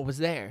 She didn't know it was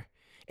there.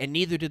 And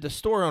neither did the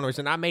store owners,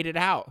 and I made it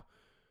out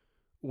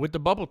with the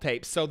bubble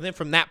tape. So then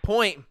from that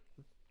point,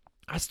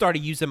 I started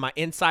using my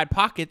inside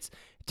pockets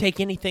to take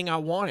anything I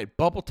wanted.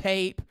 Bubble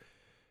tape,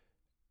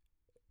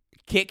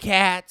 Kit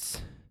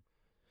Kats.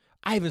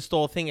 I even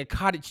stole a thing of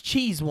cottage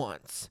cheese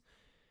once.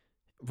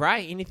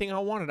 Right? Anything I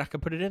wanted, I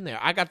could put it in there.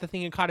 I got the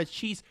thing of cottage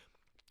cheese.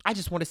 I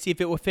just want to see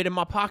if it would fit in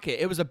my pocket.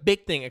 It was a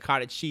big thing of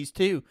cottage cheese,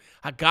 too.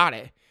 I got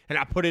it. And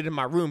I put it in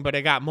my room, but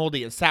it got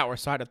moldy and sour,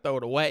 so I had to throw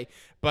it away.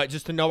 But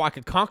just to know I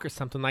could conquer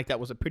something like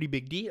that was a pretty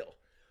big deal.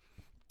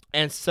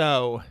 And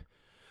so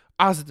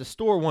I was at the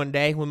store one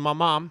day with my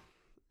mom,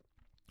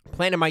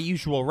 planning my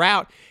usual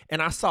route,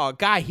 and I saw a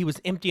guy. He was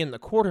emptying the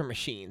quarter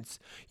machines.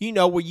 You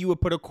know, where you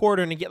would put a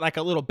quarter in and get like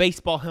a little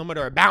baseball helmet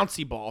or a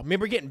bouncy ball.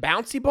 Remember getting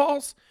bouncy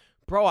balls?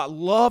 Bro, I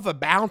love a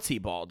bouncy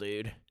ball,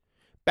 dude.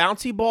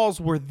 Bouncy balls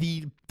were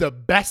the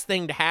best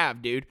thing to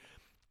have, dude.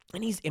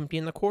 And he's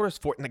emptying the quarters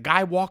for it, and the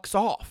guy walks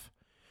off,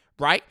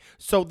 right?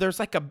 So there's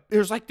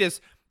like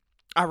this,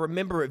 I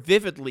remember it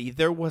vividly,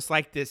 there was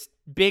like this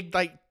big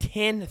like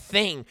tin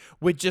thing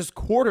with just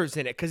quarters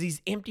in it because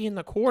he's emptying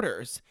the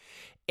quarters.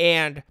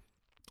 And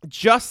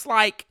just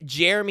like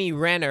Jeremy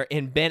Renner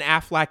and Ben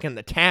Affleck in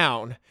The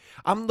Town,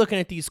 I'm looking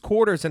at these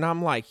quarters and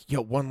I'm like,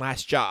 yo, one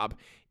last job.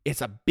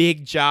 It's a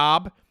big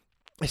job.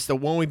 It's the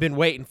one we've been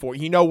waiting for.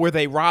 You know where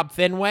they rob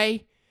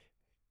Fenway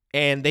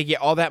and they get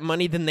all that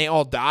money, then they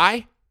all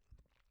die?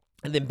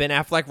 And then Ben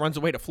Affleck runs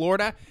away to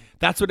Florida?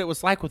 That's what it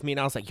was like with me. And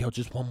I was like, yo,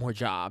 just one more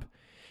job.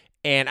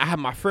 And I had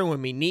my friend with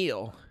me,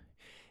 Neil.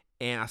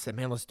 And I said,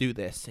 man, let's do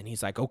this. And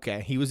he's like,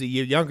 okay. He was a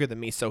year younger than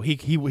me, so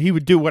he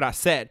would do what I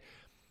said.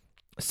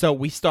 So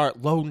we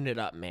start loading it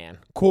up, man.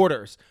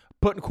 Quarters.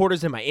 Putting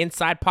quarters in my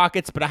inside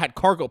pockets, but I had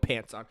cargo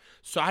pants on.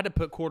 So I had to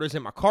put quarters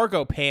in my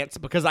cargo pants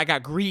because I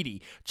got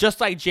greedy. Just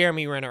like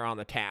Jeremy Renner on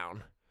The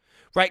Town.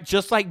 Right?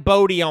 Just like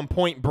Bodie on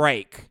Point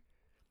Break.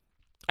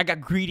 I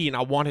got greedy and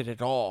I wanted it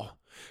all.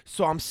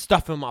 So I'm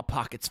stuffing my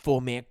pockets full,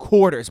 man.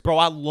 Quarters, bro.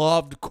 I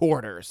loved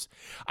quarters.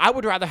 I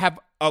would rather have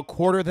a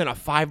quarter than a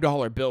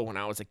 $5 bill when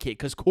I was a kid.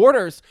 Because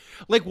quarters,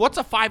 like, what's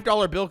a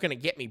 $5 bill going to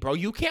get me, bro?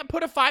 You can't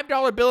put a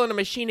 $5 bill in a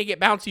machine to get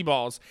bouncy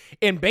balls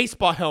and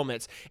baseball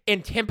helmets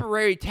and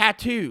temporary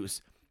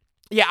tattoos.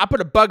 Yeah, I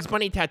put a Bugs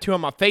Bunny tattoo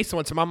on my face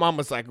once, and my mom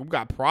was like, we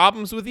got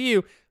problems with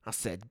you. I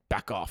said,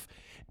 back off,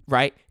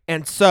 right?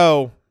 And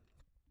so,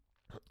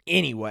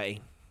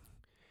 anyway,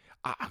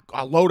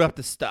 I load up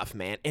the stuff,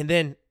 man. And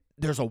then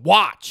there's a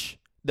watch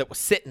that was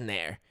sitting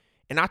there,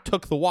 and I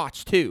took the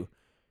watch too,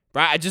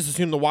 right? I just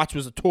assumed the watch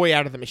was a toy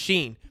out of the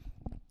machine,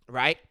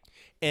 right?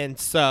 And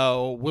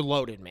so we're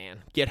loaded, man.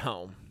 Get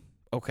home,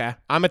 okay?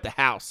 I'm at the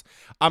house.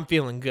 I'm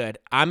feeling good.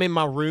 I'm in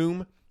my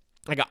room.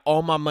 I got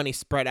all my money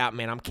spread out,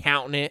 man. I'm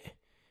counting it,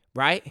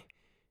 right?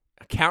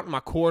 I'm counting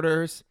my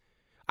quarters.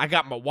 I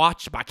got my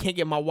watch, but I can't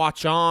get my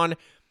watch on.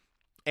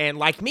 And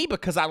like me,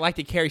 because I like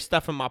to carry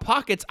stuff in my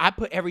pockets, I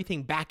put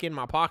everything back in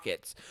my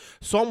pockets.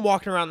 So I'm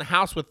walking around the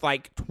house with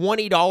like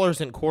 $20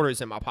 in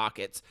quarters in my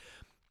pockets.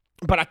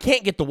 But I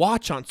can't get the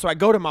watch on. So I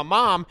go to my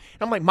mom,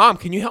 and I'm like, Mom,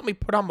 can you help me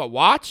put on my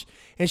watch?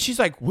 And she's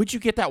like, where'd you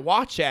get that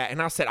watch at? And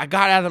I said, I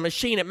got it out of the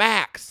machine at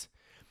Max.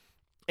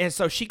 And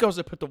so she goes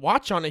to put the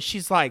watch on, and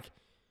she's like,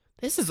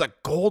 this is a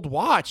gold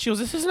watch. She goes,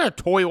 this isn't a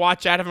toy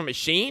watch out of a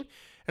machine.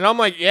 And I'm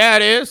like, yeah,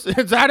 it is.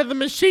 It's out of the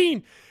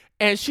machine.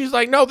 And she's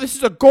like, no, this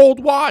is a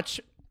gold watch.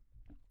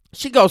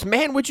 She goes,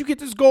 man, where'd you get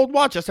this gold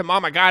watch? I said,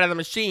 Mom, I got it out of the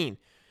machine.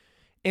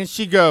 And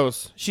she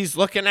goes, she's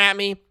looking at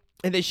me,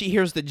 and then she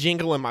hears the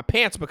jingle in my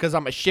pants because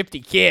I'm a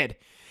shifty kid.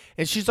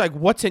 And she's like,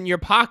 what's in your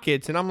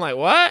pockets? And I'm like,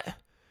 what?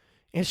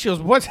 And she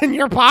goes, what's in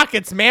your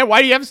pockets, man?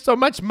 Why do you have so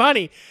much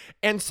money?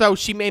 And so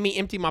she made me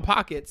empty my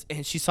pockets,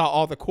 and she saw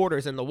all the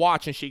quarters in the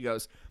watch, and she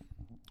goes,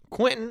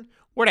 Quentin,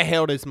 where the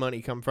hell does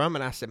money come from?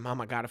 And I said,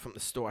 Mom, I got it from the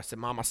store. I said,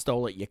 Mom, I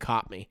stole it. You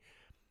caught me.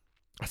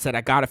 I said,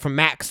 I got it from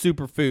Max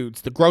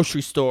Superfoods, the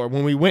grocery store,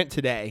 when we went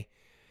today.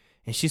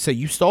 And she said,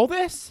 you stole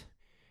this?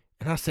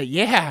 And I said,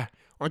 yeah.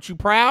 Aren't you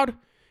proud?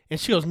 And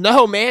she goes,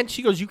 no, man.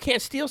 She goes, you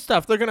can't steal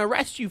stuff. They're going to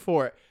arrest you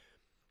for it.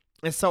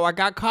 And so I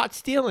got caught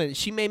stealing it.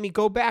 She made me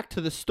go back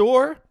to the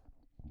store,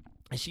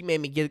 and she made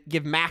me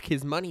give Mac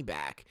his money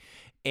back.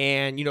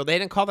 And, they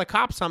didn't call the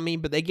cops on me,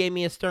 but they gave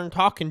me a stern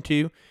talking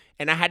to.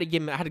 And I had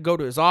to go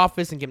to his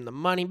office and give him the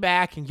money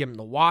back and give him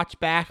the watch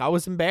back. I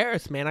was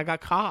embarrassed, man. I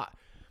got caught.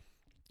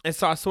 And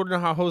so I sort of know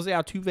how Jose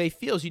Altuve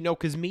feels,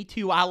 because me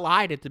too, I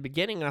lied at the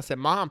beginning. And I said,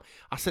 Mom,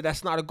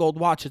 that's not a gold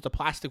watch. It's a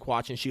plastic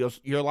watch. And she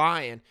goes, you're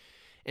lying.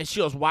 And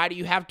she goes, why do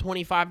you have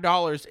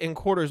 $25 in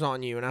quarters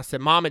on you? And I said,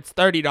 Mom, it's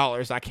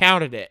 $30. I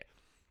counted it.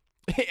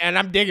 And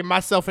I'm digging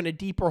myself in a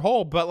deeper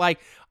hole. But, I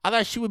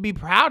thought she would be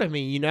proud of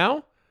me,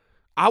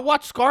 I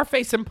watched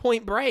Scarface and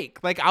Point Break.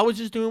 I was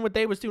just doing what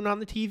they was doing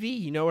on the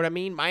TV. You know what I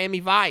mean? Miami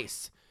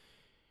Vice.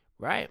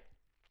 Right?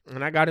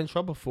 And I got in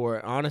trouble for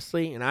it,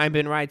 honestly. And I ain't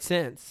been right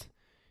since.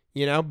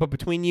 But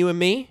between you and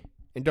me,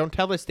 and don't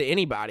tell this to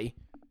anybody,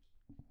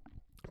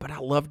 but I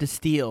love to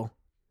steal.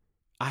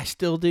 I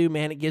still do,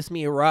 man. It gives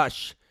me a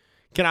rush.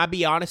 Can I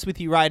be honest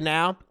with you right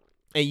now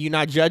and you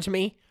not judge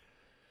me?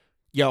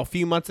 A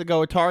few months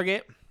ago at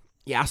Target,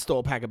 I stole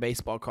a pack of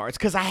baseball cards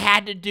because I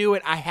had to do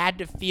it. I had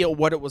to feel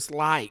what it was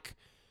like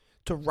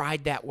to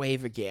ride that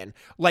wave again.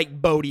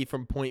 Like Bodie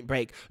from Point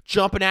Break.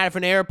 Jumping out of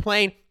an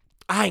airplane,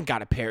 I ain't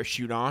got a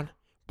parachute on.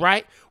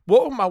 Right?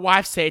 What would my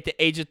wife say at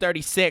the age of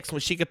 36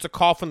 when she gets a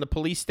call from the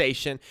police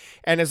station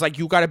and is like,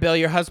 you got to bail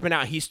your husband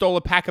out. He stole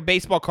a pack of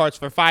baseball cards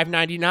for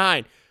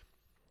 $5.99.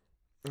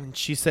 And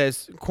she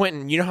says,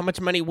 Quentin, you know how much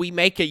money we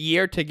make a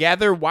year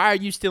together? Why are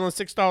you stealing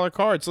 $6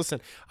 cards?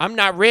 Listen, I'm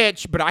not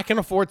rich, but I can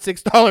afford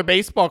 $6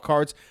 baseball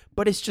cards,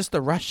 but it's just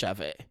the rush of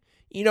it.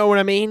 You know what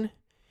I mean?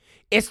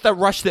 It's the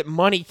rush that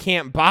money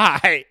can't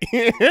buy.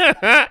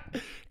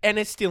 And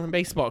it's stealing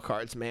baseball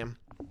cards, man.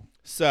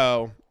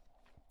 So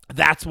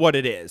that's what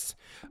it is.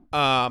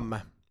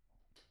 Going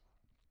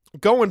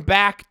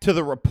back to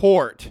the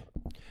report,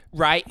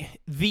 right?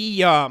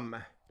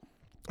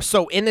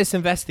 So in this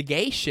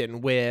investigation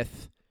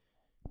with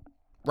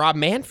Rob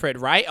Manfred,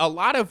 right? A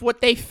lot of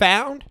what they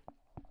found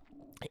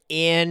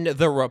in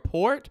the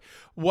report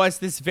was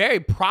this very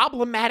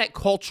problematic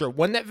culture,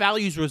 one that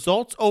values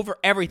results over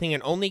everything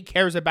and only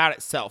cares about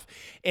itself.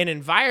 An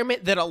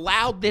environment that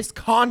allowed this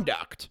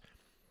conduct.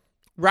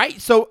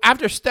 Right? So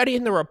after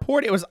studying the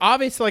report, it was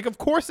obvious, of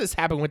course this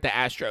happened with the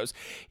Astros.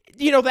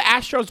 The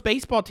Astros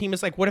baseball team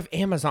is what if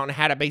Amazon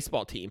had a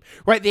baseball team?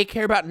 Right? They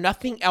care about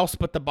nothing else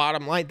but the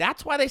bottom line.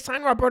 That's why they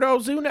signed Roberto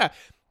Osuna.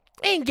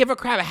 They didn't give a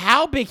crap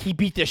how big he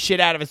beat the shit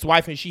out of his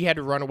wife and she had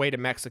to run away to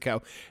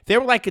Mexico. They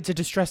were like, it's a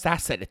distressed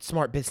asset. It's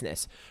smart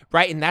business.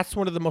 Right? And that's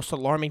one of the most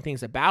alarming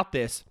things about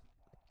this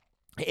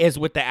is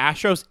with the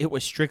Astros, it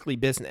was strictly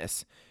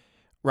business.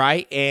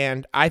 Right?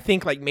 And I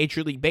think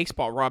Major League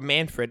Baseball, Rob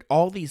Manfred,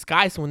 all these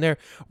guys, when they're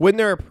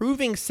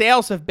approving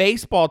sales of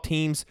baseball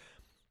teams,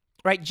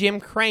 right?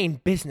 Jim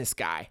Crane, business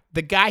guy.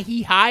 The guy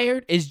he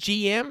hired is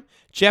GM,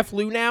 Jeff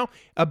Luhnow,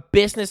 a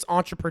business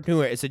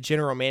entrepreneur, is a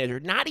general manager,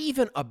 not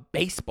even a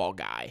baseball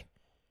guy.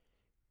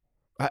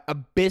 A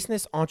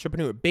business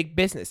entrepreneur, big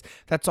business.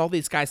 That's all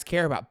these guys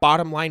care about.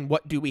 Bottom line,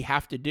 what do we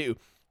have to do?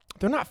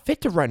 They're not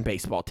fit to run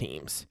baseball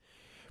teams.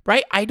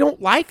 Right? I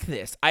don't like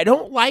this. I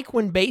don't like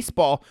when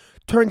baseball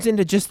turns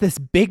into just this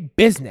big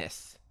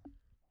business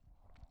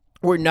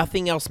where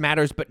nothing else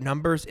matters but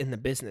numbers in the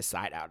business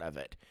side out of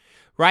it.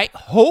 Right?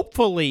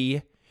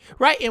 Hopefully,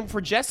 right? And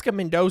for Jessica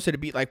Mendoza to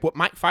be like, what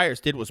Mike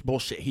Fiers did was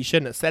bullshit. He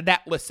shouldn't have said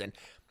that. Listen,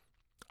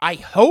 I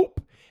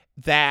hope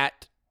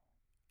that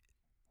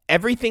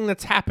everything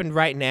that's happened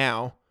right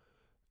now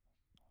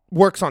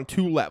works on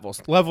two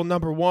levels. Level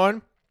number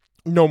one,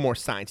 no more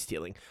sign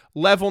stealing.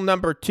 Level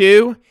number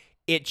two,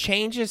 it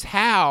changes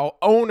how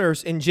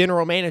owners and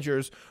general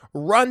managers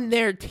run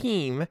their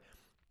team,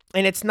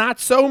 and it's not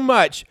so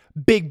much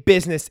big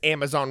business,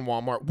 Amazon,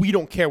 Walmart. We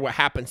don't care what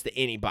happens to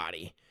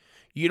anybody.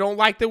 You don't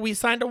like that we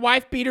signed a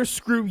wife beater?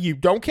 Screw you.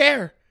 Don't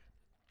care.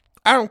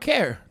 I don't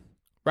care,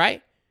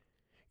 right?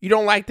 You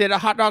don't like that a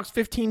hot dog's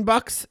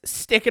 $15?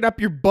 Stick it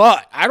up your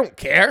butt. I don't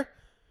care.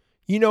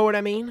 You know what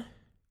I mean?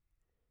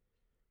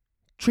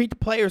 Treat the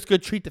players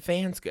good, treat the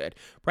fans good,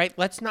 right?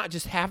 Let's not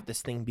just have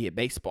this thing be a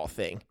baseball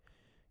thing.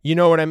 You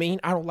know what I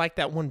mean? I don't like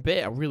that one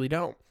bit. I really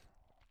don't.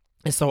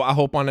 And so I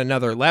hope on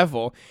another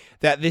level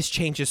that this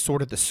changes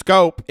sort of the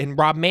scope, and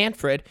Rob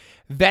Manfred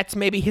vets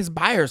maybe his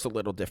buyers a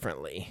little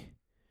differently.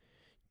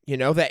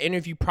 That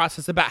interview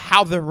process about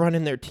how they're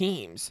running their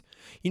teams.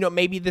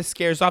 Maybe this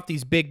scares off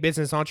these big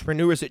business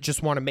entrepreneurs that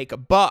just want to make a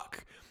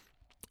buck.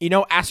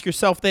 Ask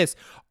yourself this.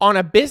 On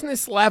a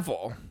business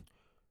level,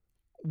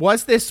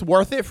 was this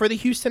worth it for the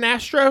Houston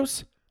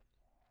Astros?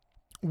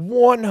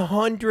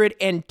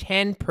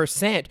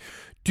 110%.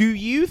 Do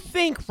you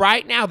think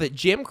right now that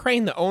Jim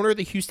Crane, the owner of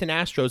the Houston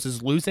Astros,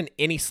 is losing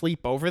any sleep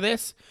over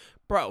this?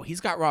 Bro,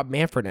 he's got Rob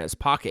Manfred in his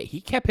pocket.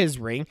 He kept his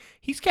ring.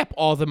 He's kept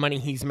all the money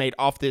he's made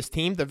off this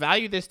team. The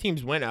value of this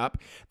team's went up.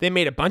 They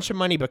made a bunch of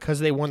money because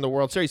they won the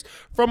World Series.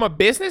 From a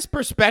business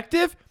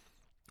perspective,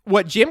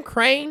 what Jim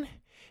Crane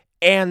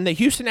And the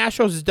Houston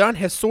Astros has done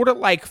has sort of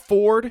like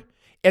Ford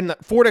and the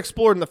Ford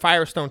Explorer and the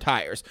Firestone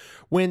tires.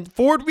 When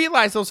Ford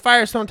realized those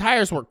Firestone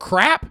tires were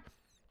crap,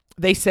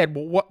 they said,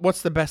 well,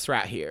 what's the best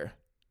route here?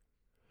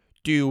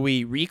 Do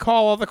we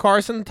recall all the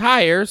cars and the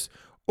tires,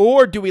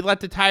 or do we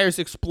let the tires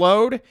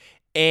explode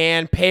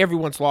and pay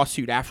everyone's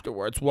lawsuit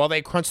afterwards? Well,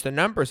 they crunch the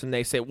numbers and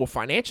they say, well,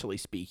 financially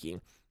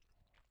speaking,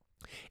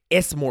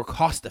 it's more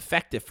cost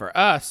effective for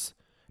us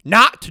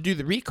not to do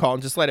the recall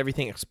and just let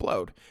everything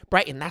explode,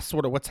 right? And that's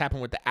sort of what's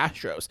happened with the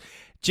Astros.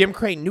 Jim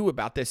Crane knew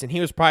about this, and he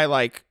was probably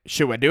like,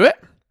 should I do it?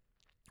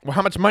 Well,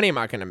 how much money am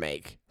I going to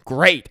make?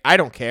 Great, I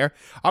don't care.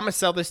 I'm going to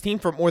sell this team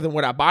for more than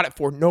what I bought it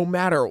for no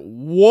matter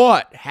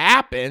what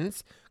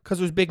happens, because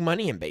there's big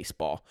money in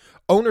baseball.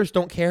 Owners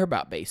don't care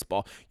about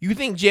baseball. You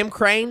think Jim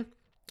Crane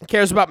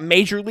cares about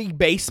Major League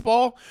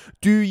Baseball?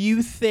 Do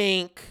you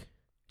think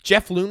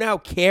Jeff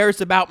Luhnow cares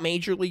about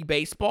Major League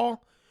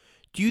Baseball?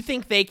 Do you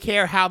think they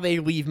care how they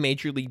leave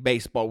Major League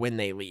Baseball when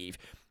they leave?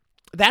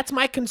 That's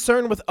my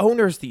concern with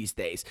owners these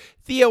days.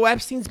 Theo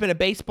Epstein's been a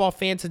baseball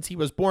fan since he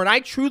was born. I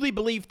truly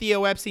believe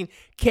Theo Epstein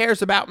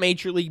cares about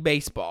Major League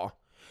Baseball.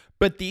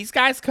 But these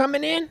guys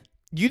coming in,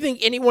 do you think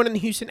anyone in the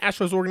Houston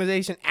Astros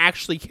organization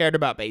actually cared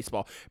about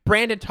baseball?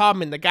 Brandon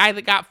Taubman, the guy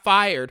that got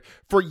fired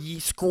for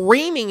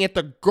screaming at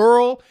the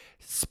girl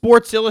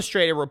Sports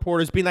Illustrated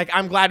reporters, being like,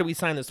 I'm glad we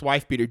signed this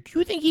wife beater. Do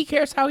you think he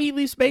cares how he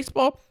leaves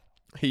baseball?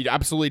 He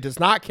absolutely does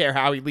not care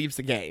how he leaves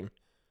the game.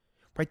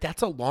 Right?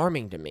 That's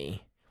alarming to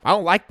me. I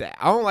don't like that.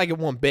 I don't like it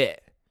one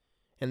bit.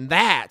 And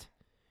that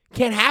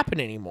can't happen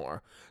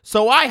anymore.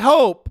 So I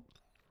hope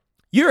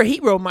you're a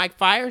hero, Mike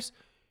Fiers.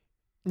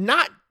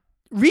 Not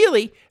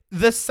really.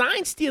 The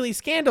sign stealing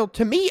scandal,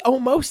 to me,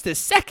 almost is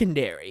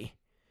secondary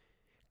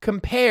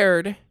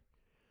compared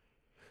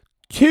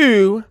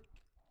to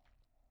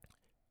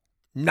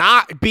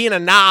not being a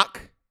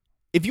knock.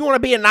 If you want to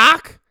be a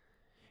knock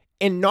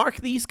and knock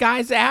these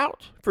guys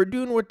out for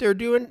doing what they're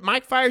doing,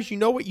 Mike Fiers, you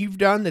know what you've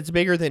done that's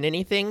bigger than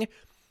anything?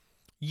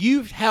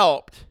 You've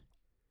helped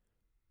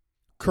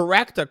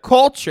correct a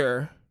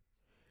culture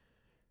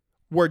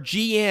where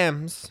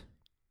GMs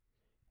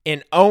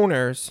and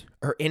owners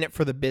are in it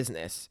for the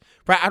business.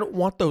 Right? I don't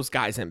want those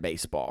guys in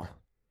baseball.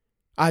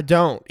 I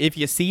don't. If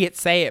you see it,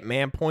 say it,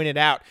 man. Point it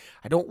out.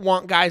 I don't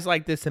want guys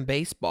like this in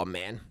baseball,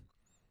 man.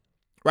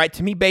 Right?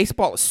 To me,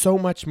 baseball is so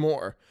much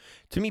more.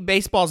 To me,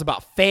 baseball is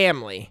about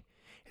family.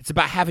 It's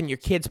about having your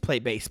kids play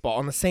baseball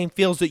on the same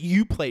fields that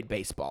you played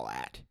baseball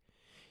at.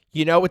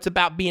 You know, it's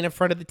about being in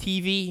front of the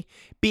TV,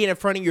 being in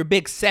front of your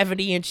big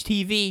 70-inch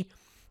TV,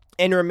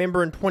 and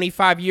remembering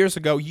 25 years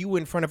ago, you were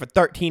in front of a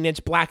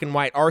 13-inch black and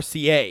white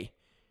RCA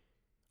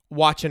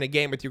watching a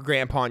game with your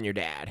grandpa and your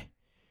dad.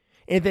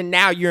 And then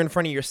now you're in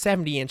front of your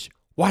 70-inch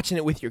watching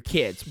it with your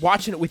kids,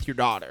 watching it with your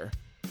daughter,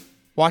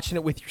 watching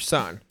it with your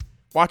son,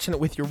 watching it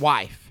with your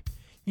wife.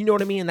 You know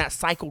what I mean? And that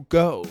cycle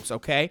goes,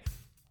 okay?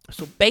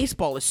 So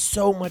baseball is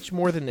so much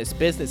more than this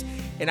business.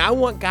 And I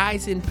want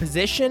guys in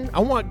position, I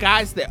want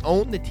guys that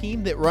own the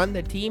team, that run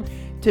the team,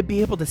 to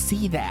be able to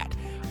see that.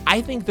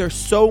 I think there's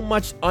so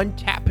much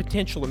untapped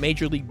potential in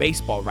Major League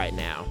Baseball right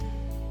now.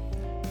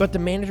 But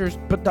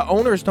the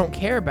owners don't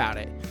care about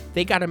it.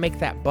 They got to make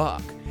that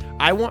buck.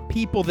 I want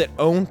people that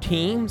own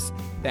teams,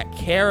 that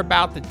care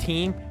about the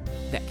team,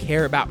 that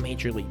care about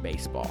Major League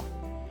Baseball.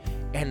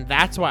 And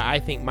that's why I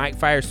think Mike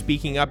Fiers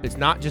speaking up is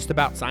not just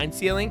about sign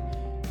stealing,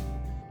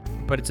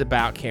 but it's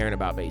about caring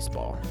about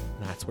baseball.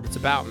 And that's what it's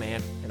about,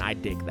 man. And I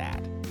dig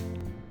that.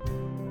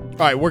 All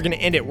right, we're going to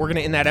end it. We're going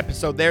to end that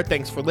episode there.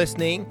 Thanks for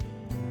listening.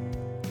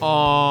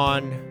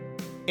 On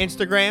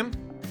Instagram,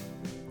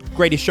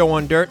 Greatest Show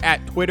on Dirt.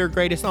 At Twitter,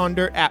 Greatest on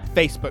Dirt. At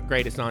Facebook,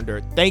 Greatest on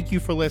Dirt. Thank you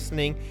for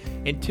listening.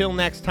 Until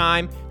next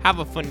time, have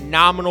a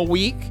phenomenal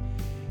week.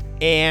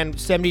 And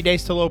 70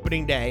 days till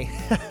opening day.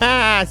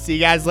 See you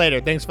guys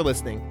later. Thanks for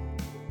listening.